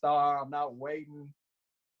on a star. I'm not waiting.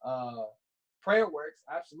 Prayer works.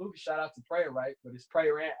 Absolutely. Shout out to prayer, right? But it's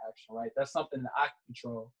prayer and action, right? That's something that I can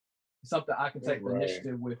control. It's something I can take the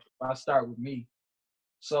initiative with. If I start with me.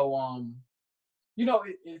 So,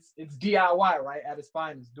 it's DIY, right? At its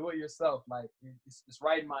finest. Do it yourself. Like, it's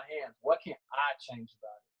right in my hands. What can I change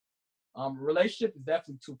about it? Relationship is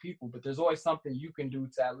definitely two people, but there's always something you can do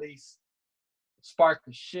to at least spark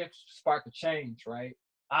a shift, spark a change, right?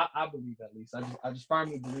 I believe, at least. I just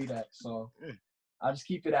firmly believe that. So I just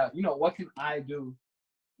keep it out. What can I do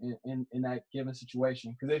in that given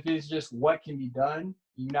situation? Because if it's just what can be done,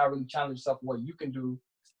 you're not really challenging yourself what you can do.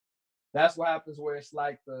 That's what happens where it's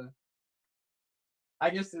like I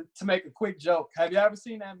guess to make a quick joke, have you ever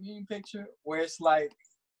seen that meme picture where it's like,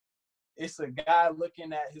 it's a guy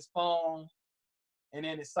looking at his phone and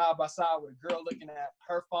then it's side by side with a girl looking at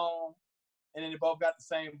her phone, and then they both got the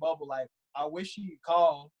same bubble, like, I wish he'd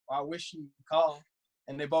call, or I wish he'd call,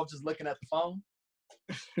 and they both just looking at the phone?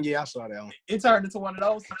 Yeah, I saw that one. It turned into one of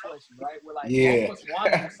those situations, right? Where like both of us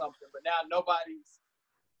want to do something, but now nobody's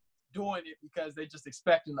doing it because they just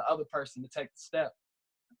expecting the other person to take the step.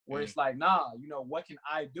 Where it's like, nah, what can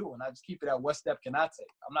I do? And I just keep it at, what step can I take?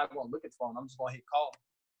 I'm not going to look at the phone. I'm just going to hit call.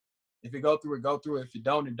 If it go through, it go through. If it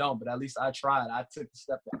don't, it don't. But at least I tried. I took the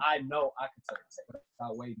step that I know I could take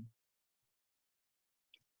without waiting.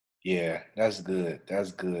 Yeah, that's good.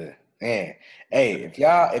 That's good. Man, hey, if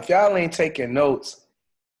y'all ain't taking notes,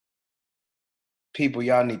 people,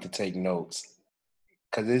 y'all need to take notes,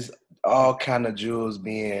 because it's all kind of jewels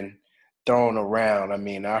being thrown around. I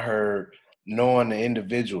mean, I heard knowing the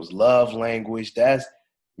individual's love language. That's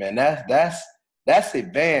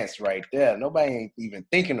advanced right there. Nobody ain't even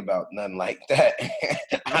thinking about nothing like that.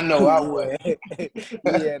 I know I would.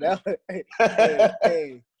 Yeah,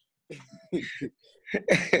 hey.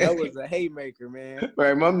 That was a haymaker, man.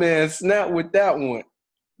 Right, my man snapped with that one.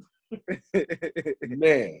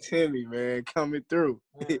 Man, Timi, man, coming through.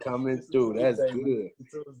 Coming through. That's good.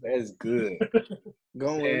 That's good.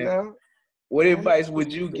 Going now. What advice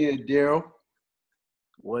would you give, Daryl?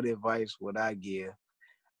 What advice would I give?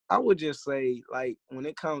 I would just say, like, when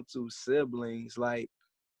it comes to siblings, like,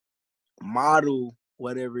 model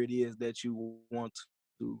whatever it is that you want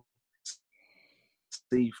to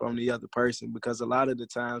see from the other person, because a lot of the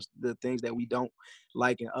times the things that we don't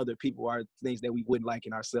like in other people are things that we wouldn't like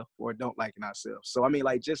in ourselves or don't like in ourselves. So I mean,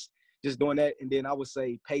 like, just doing that. And then I would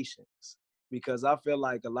say patience, because I feel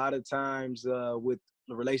like a lot of times with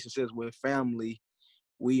the relationships with family,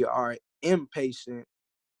 we are impatient,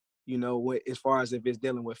 as far as if it's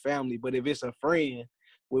dealing with family. But if it's a friend,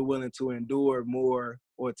 we're willing to endure more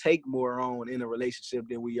or take more on in a relationship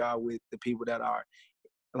than we are with the people that are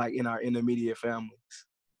like in our intermediate families.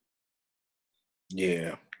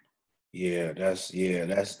 Yeah, that's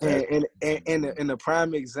and the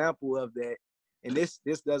prime example of that, and this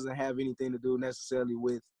doesn't have anything to do necessarily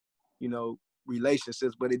with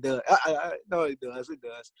relationships, but it does. No, it does.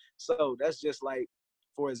 So that's just like,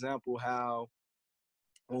 for example, how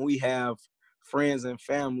when we have friends and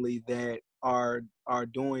family that are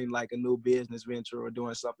doing like a new business venture or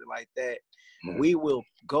doing something like that, we will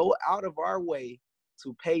go out of our way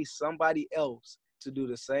to pay somebody else to do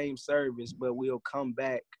the same service, but we'll come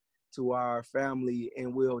back to our family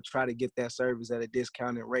and we'll try to get that service at a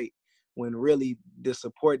discounted rate, when really the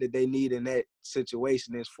support that they need in that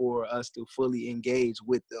situation is for us to fully engage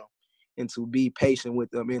with them and to be patient with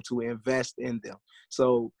them and to invest in them.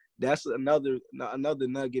 So that's another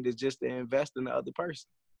nugget, is just to invest in the other person.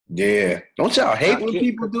 Yeah. Don't y'all hate when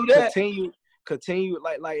people do that? Continue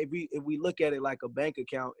like if we look at it like a bank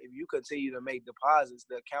account, if you continue to make deposits,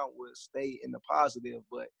 the account will stay in the positive.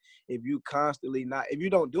 But if you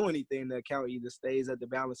don't do anything, the account either stays at the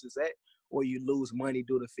balance it's at, or you lose money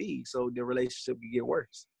due to fees. So the relationship can get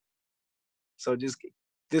worse. So just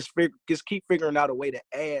keep figuring out a way to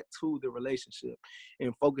add to the relationship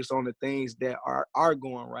and focus on the things that are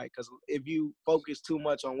going right. Because if you focus too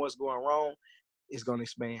much on what's going wrong, it's going to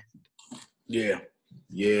expand. Yeah.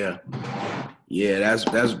 Yeah. Yeah,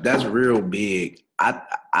 that's real big.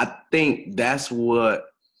 I think that's what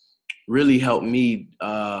really helped me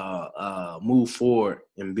move forward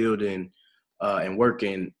in building and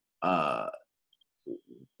working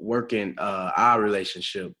our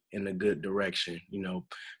relationship in a good direction,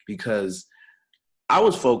 because I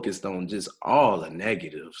was focused on just all the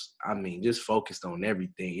negatives. I mean, just focused on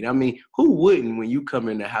everything. I mean, who wouldn't when you come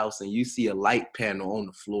in the house and you see a light panel on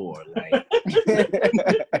the floor? Like,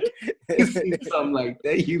 you see something like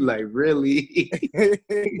that, you like, really?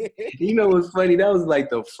 You know what's funny? That was like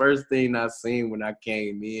the first thing I seen when I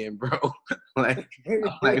came in, bro. I'm like,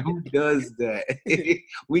 who does that?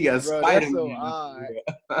 We got Spider-Man. That's so odd.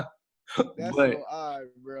 That's so odd,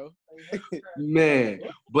 bro. Man,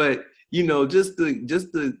 but just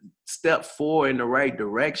to step forward in the right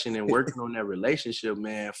direction and working on that relationship,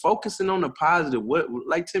 man, focusing on the positive. What,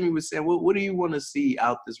 like Timi was saying, what do you want to see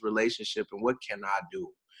out this relationship, and what can I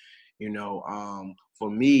do? For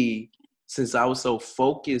me, since I was so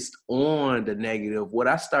focused on the negative, what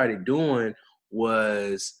I started doing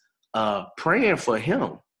was praying for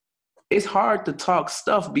him. It's hard to talk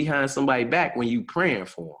stuff behind somebody's back when you praying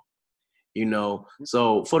for them.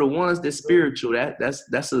 So for the ones that's spiritual,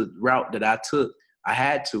 that's a route that I took. I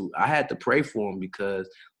had to pray for them, because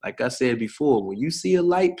like I said before, when you see a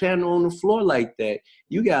light panel on the floor like that,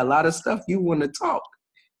 you got a lot of stuff you want to talk.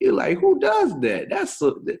 You're like, who does that?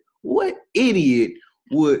 What idiot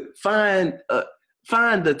would find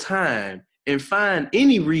the time and find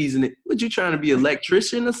any reason? Would you trying to be an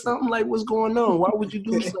electrician or something? Like, what's going on? Why would you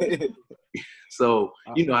do something? So,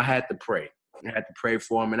 I had to pray. I had to pray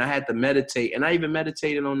for him, and I had to meditate. And I even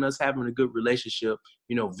meditated on us having a good relationship,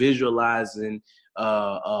 visualizing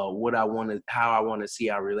what I wanted, how I want to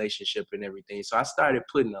see our relationship and everything. So I started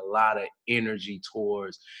putting a lot of energy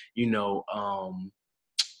towards,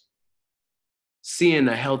 seeing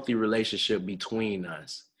a healthy relationship between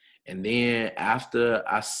us. And then after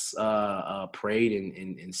I prayed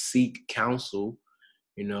and seek counsel,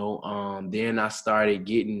 then I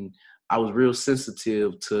started I was real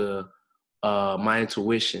sensitive to my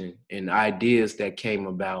intuition and ideas that came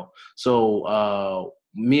about. So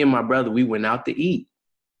me and my brother, we went out to eat.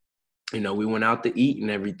 We went out to eat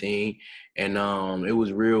and everything, and it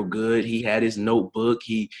was real good. He had his notebook.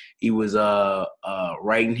 He was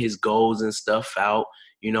writing his goals and stuff out,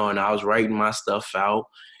 and I was writing my stuff out,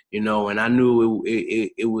 and I knew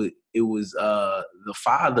it was the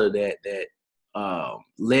Father that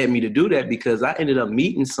led me to do that, because I ended up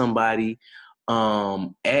meeting somebody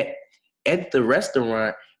at the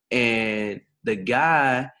restaurant, and the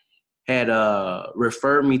guy had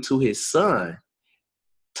referred me to his son.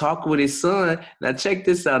 Talk with his son. Now check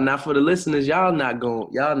this out. Now for the listeners, y'all not gonna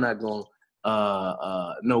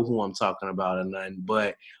know who I'm talking about or nothing,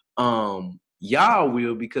 but y'all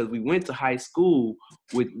will, because we went to high school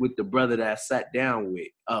with the brother that I sat down with,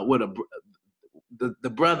 the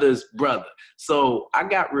brother's brother. So I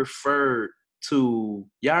got referred to,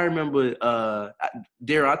 y'all remember,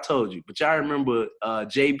 Daryl, I told you, but y'all remember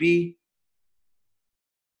JB?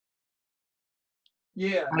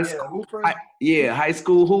 Yeah, Hooper. High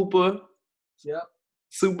school hooper. Yep.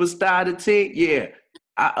 Superstar to tick. Yeah.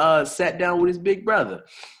 I sat down with his big brother.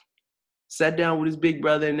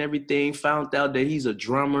 And everything. Found out that he's a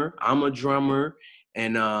drummer. I'm a drummer.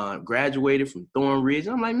 And graduated from Thornridge.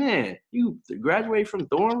 I'm like, man, you graduated from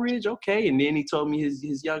Thornridge? Okay. And then he told me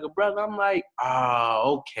his younger brother. I'm like,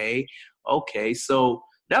 okay. So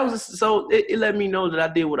it let me know that I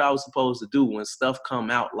did what I was supposed to do when stuff come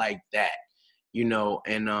out like that. And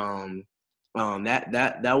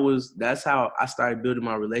that's how I started building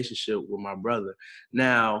my relationship with my brother.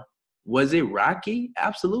 Now, was it rocky?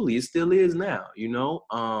 Absolutely, it still is now.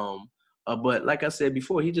 But like I said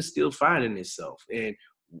before, he just still finding himself, and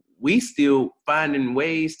we still finding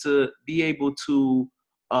ways to be able to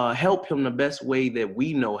help him the best way that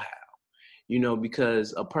we know how.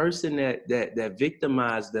 Because a person that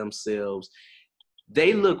victimized themselves,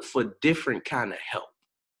 they look for different kind of help.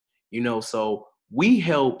 So we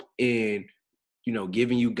help in,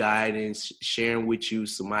 giving you guidance, sharing with you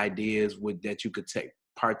some ideas that you could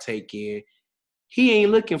partake in. He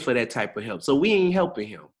ain't looking for that type of help. So we ain't helping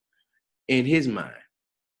him in his mind.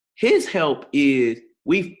 His help is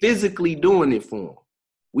we physically doing it for him.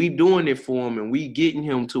 We doing it for him, and we getting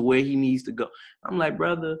him to where he needs to go. I'm like,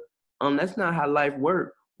 brother, that's not how life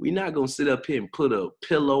works. We're not going to sit up here and put a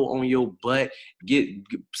pillow on your butt,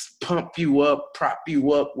 pump you up, prop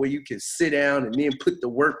you up where you can sit down and then put the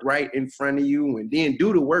work right in front of you and then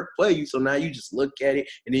do the work for you. So now you just look at it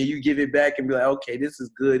and then you give it back and be like, okay, this is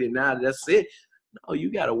good. And now that's it. No,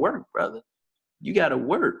 you got to work, brother. You got to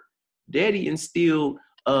work. Daddy instilled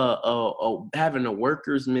having a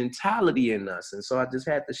worker's mentality in us. And so I just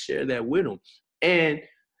had to share that with him. And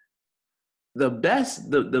the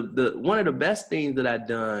one of the best things that I've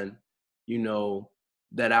done, you know,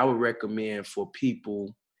 that I would recommend for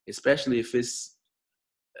people, especially if it's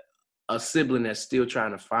a sibling that's still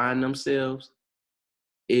trying to find themselves,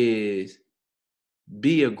 is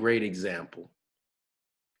be a great example.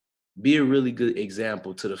 Be a really good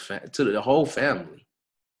example to the whole family,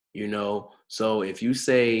 you know. So if you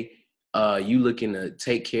say you looking to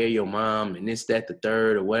take care of your mom and this, that, the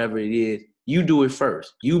third, or whatever it is, you do it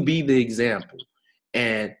first. You be the example.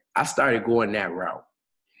 And I started going that route.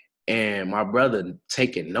 And my brother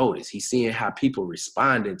taking notice. He's seeing how people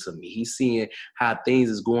responding to me. He's seeing how things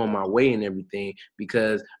is going my way and everything,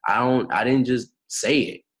 because I didn't just say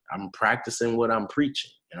it. I'm practicing what I'm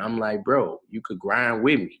preaching. And I'm like, bro, you could grind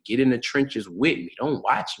with me. Get in the trenches with me. Don't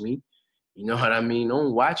watch me. You know what I mean?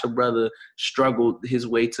 Don't watch a brother struggle his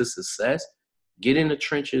way to success. Get in the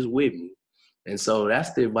trenches with me. And so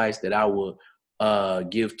that's the advice that I would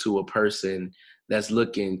give to a person that's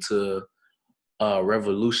looking to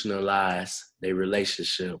revolutionize their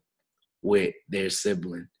relationship with their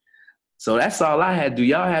sibling. So that's all I had. Do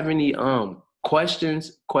y'all have any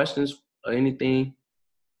questions or anything?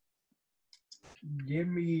 Give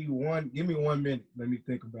me 1 minute. Let me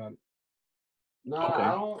think about it. No,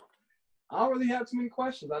 okay. I don't really have too many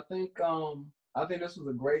questions. I think this was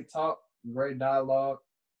a great talk, great dialogue.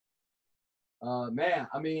 Man,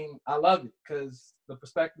 I mean, I love it because the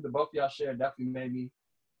perspective that both of y'all shared definitely made me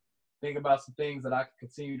think about some things that I can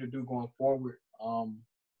continue to do going forward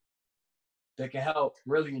that can help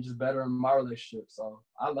really and just better in my relationship. So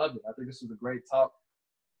I love it. I think this was a great talk.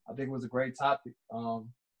 I think it was a great topic.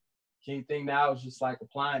 Key thing now is just like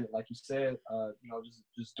applying it, like you said, you know,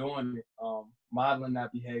 just doing it, modeling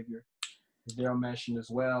that behavior, as Daryl mentioned as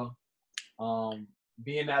well.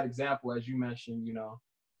 Being that example, as you mentioned, you know,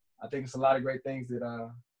 I think it's a lot of great things that,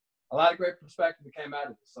 a lot of great perspective that came out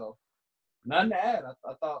of it. So nothing to add.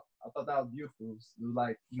 I thought that was beautiful. It was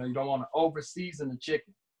like, you know, you don't want to over season the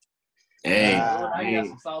chicken. Hey, I got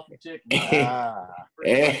some salty chicken.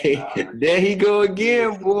 Hey, there he go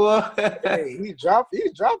again, boy. Hey, he's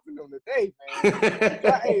dropping on the day, man.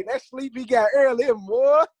 Hey, that sleep he got earlier,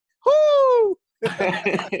 boy. Whoo!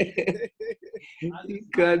 He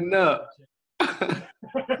cutting up.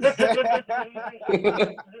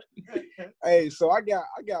 Hey, so I got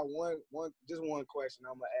one question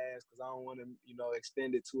I'm gonna ask, because I don't want to, you know,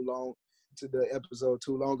 extend it too long to the episode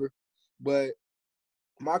too longer. But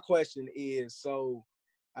my question is, so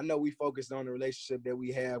I know we focused on the relationship that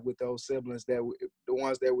we have with those siblings, the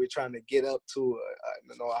ones that we're trying to get up to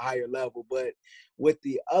a higher level. But with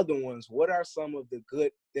the other ones, what are some of the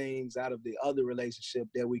good things out of the other relationship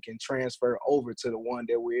that we can transfer over to the one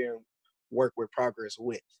that we're in work with progress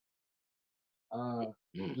with?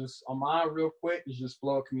 Just on mine real quick is just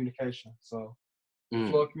flow of communication. So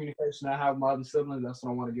flow of communication I have with my other siblings, that's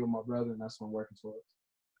what I want to give my brother, and that's what I'm working towards.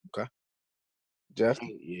 Okay. Jeff?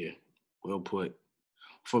 Yeah, well put.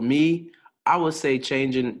 For me, I would say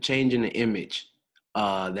changing the image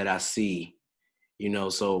that I see. You know,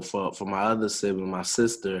 so for my other sibling, my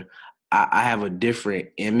sister, I have a different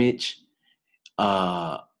image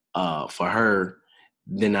for her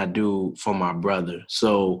than I do for my brother.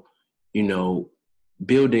 So, you know,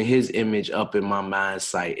 building his image up in my mind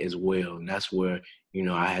sight as well. And that's where, you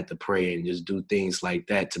know, I had to pray and just do things like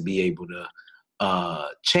that to be able to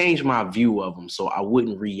change my view of him, so I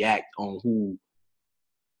wouldn't react on who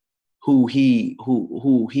he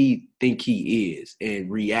think he is, and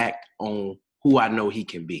react on who I know he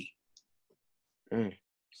can be.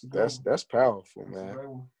 That's powerful,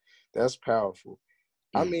 man. That's powerful.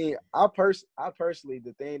 I mean, I personally,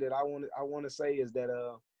 the thing that I want to say is that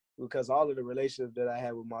because all of the relationships that I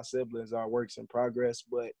have with my siblings are works in progress,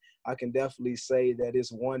 but I can definitely say that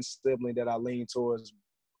it's one sibling that I lean towards,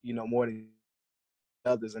 you know, more than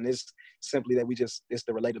others, and it's simply that it's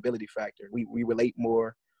the relatability factor. We relate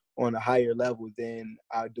more on a higher level than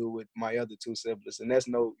I do with my other two siblings, and that's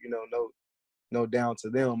no down to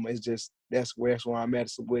them. It's just that's where I'm at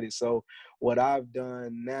with it. So what I've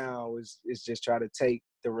done now is just try to take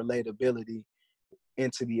the relatability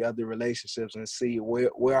into the other relationships and see where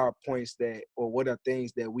are points that, or what are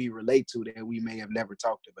things that we relate to that we may have never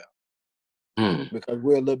talked about. Because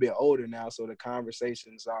we're a little bit older now, so the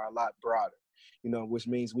conversations are a lot broader, you know, which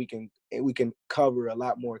means we can cover a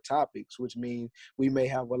lot more topics, which means we may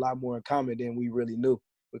have a lot more in common than we really knew,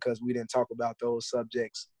 because we didn't talk about those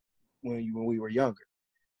subjects when we were younger.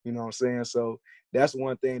 You know what I'm saying? So that's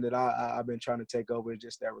one thing that I've been trying to take over, is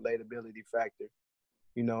just that relatability factor.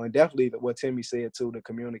 you know, and definitely what Timi said too, the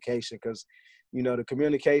communication, because, you know, the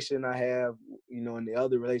communication I have, you know, in the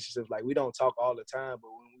other relationships, like we don't talk all the time,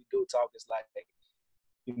 but when we do talk, it's like,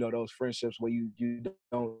 you know, those friendships where you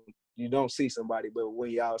don't see somebody, but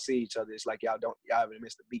when y'all see each other, it's like y'all haven't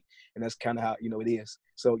missed a beat, and that's kind of how, you know, it is.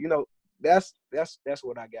 So, you know, that's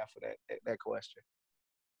what I got for that question.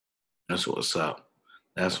 That's what's up.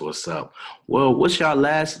 That's what's up. Well, what's y'all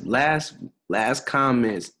last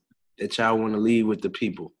comments that y'all want to leave with the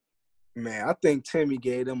people? Man, I think Timi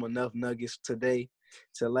gave them enough nuggets today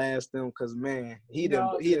to last them, because man, Timi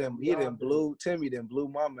done blew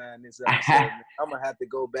my mind this episode. I'm gonna have to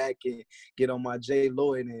go back and get on my J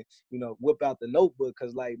Lloyd and, you know, whip out the notebook,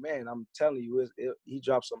 because like, man, I'm telling you, he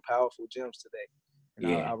dropped some powerful gems today,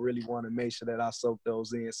 and I really want to make sure that I soak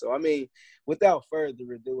those in. So I mean, without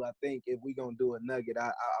further ado, I think if we gonna do a nugget,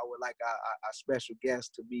 I would like our special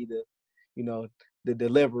guest to be the, you know, the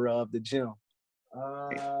deliverer of the gem.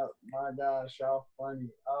 My gosh, y'all funny.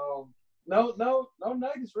 No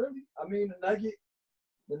nuggets really. I mean,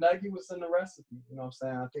 the nugget was in the recipe. You know what I'm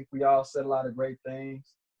saying? I think we all said a lot of great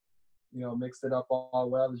things. You know, mixed it up all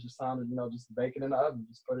well. It's just time to, you know, just bake it in the oven,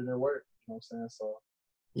 just put it in work. You know what I'm saying? So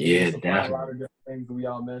yeah, definitely. A lot of different things that we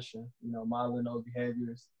all mentioned. You know, modeling those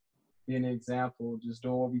behaviors, being an example, just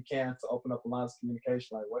doing what we can to open up a line of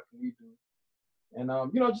communication. Like, what can we do? And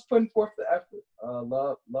you know, just putting forth the effort.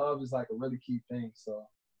 Love is like a really key thing. So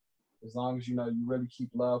as long as, you know, you really keep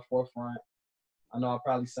love forefront. I know I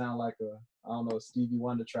probably sound like a Stevie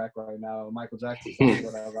Wonder track right now, or Michael Jackson song,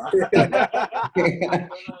 whatever. Love is really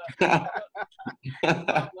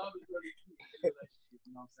key in a relationship,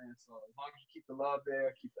 you know what I'm saying? So as long as you keep the love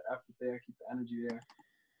there, keep the effort there, keep the energy there,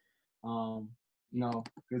 you know,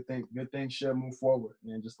 good things should move forward,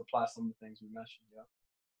 and just apply some of the things we mentioned. Yeah.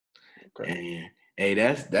 Okay. Hey,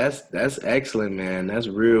 that's excellent, man. That's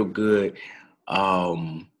real good.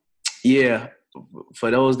 Yeah, for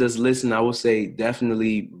those that's listening, I would say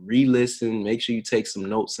definitely re-listen. Make sure you take some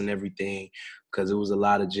notes and everything, because it was a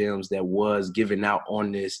lot of gems that was given out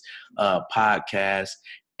on this podcast.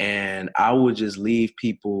 And I would just leave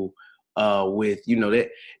people with, you know, that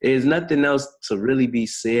there's nothing else to really be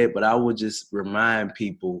said, but I would just remind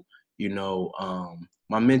people, you know,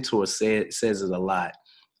 my mentor says it a lot.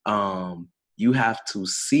 You have to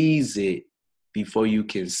seize it before you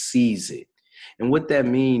can seize it. And what that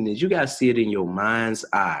means is you got to see it in your mind's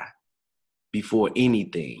eye before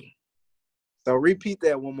anything. So repeat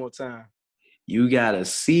that one more time. You got to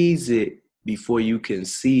seize it before you can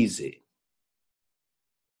seize it.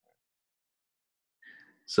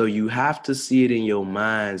 So you have to see it in your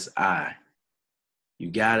mind's eye. You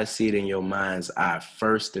got to see it in your mind's eye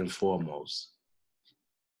first and foremost.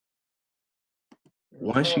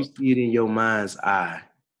 Once you see it in your mind's eye,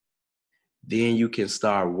 then you can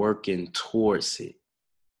start working towards it.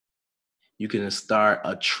 You can start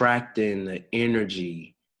attracting the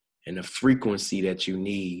energy and the frequency that you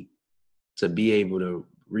need to be able to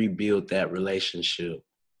rebuild that relationship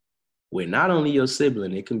with not only your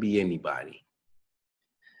sibling, it can be anybody.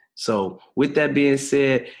 So with that being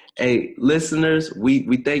said, hey, listeners,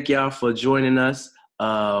 we thank y'all for joining us.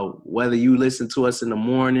 Whether you listen to us in the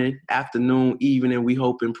morning, afternoon, evening, we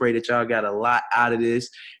hope and pray that y'all got a lot out of this.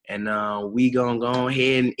 And we gonna go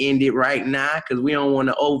ahead and end it right now, because we don't want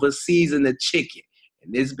to over season the chicken.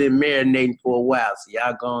 And it's been marinating for a while. So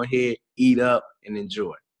y'all go ahead, eat up, and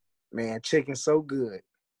enjoy. Man, chicken's so good.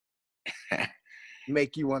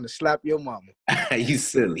 Make you want to slap your mama. You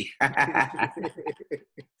silly.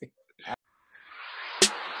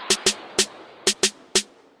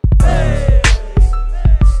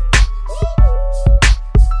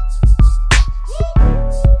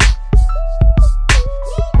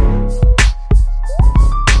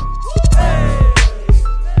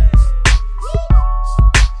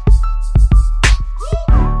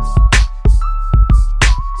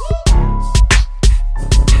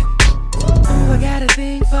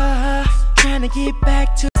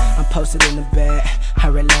 Posted in the bed, I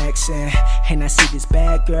relaxing, and I see this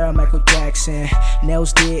bad girl, Michael Jackson.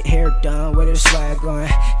 Nails did, hair done, with her swag on.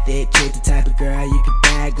 Thick kid, the type of girl you could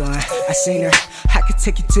bag on. I seen her, I could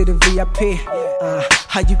take you to the VIP.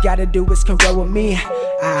 All you gotta do is come roll with me.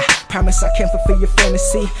 I promise I can fulfill your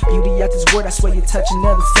fantasy. Beauty out this world, I swear you touch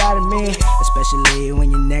another side of me. Especially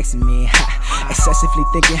when you're next to me. Excessively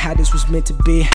thinking how this was meant to be.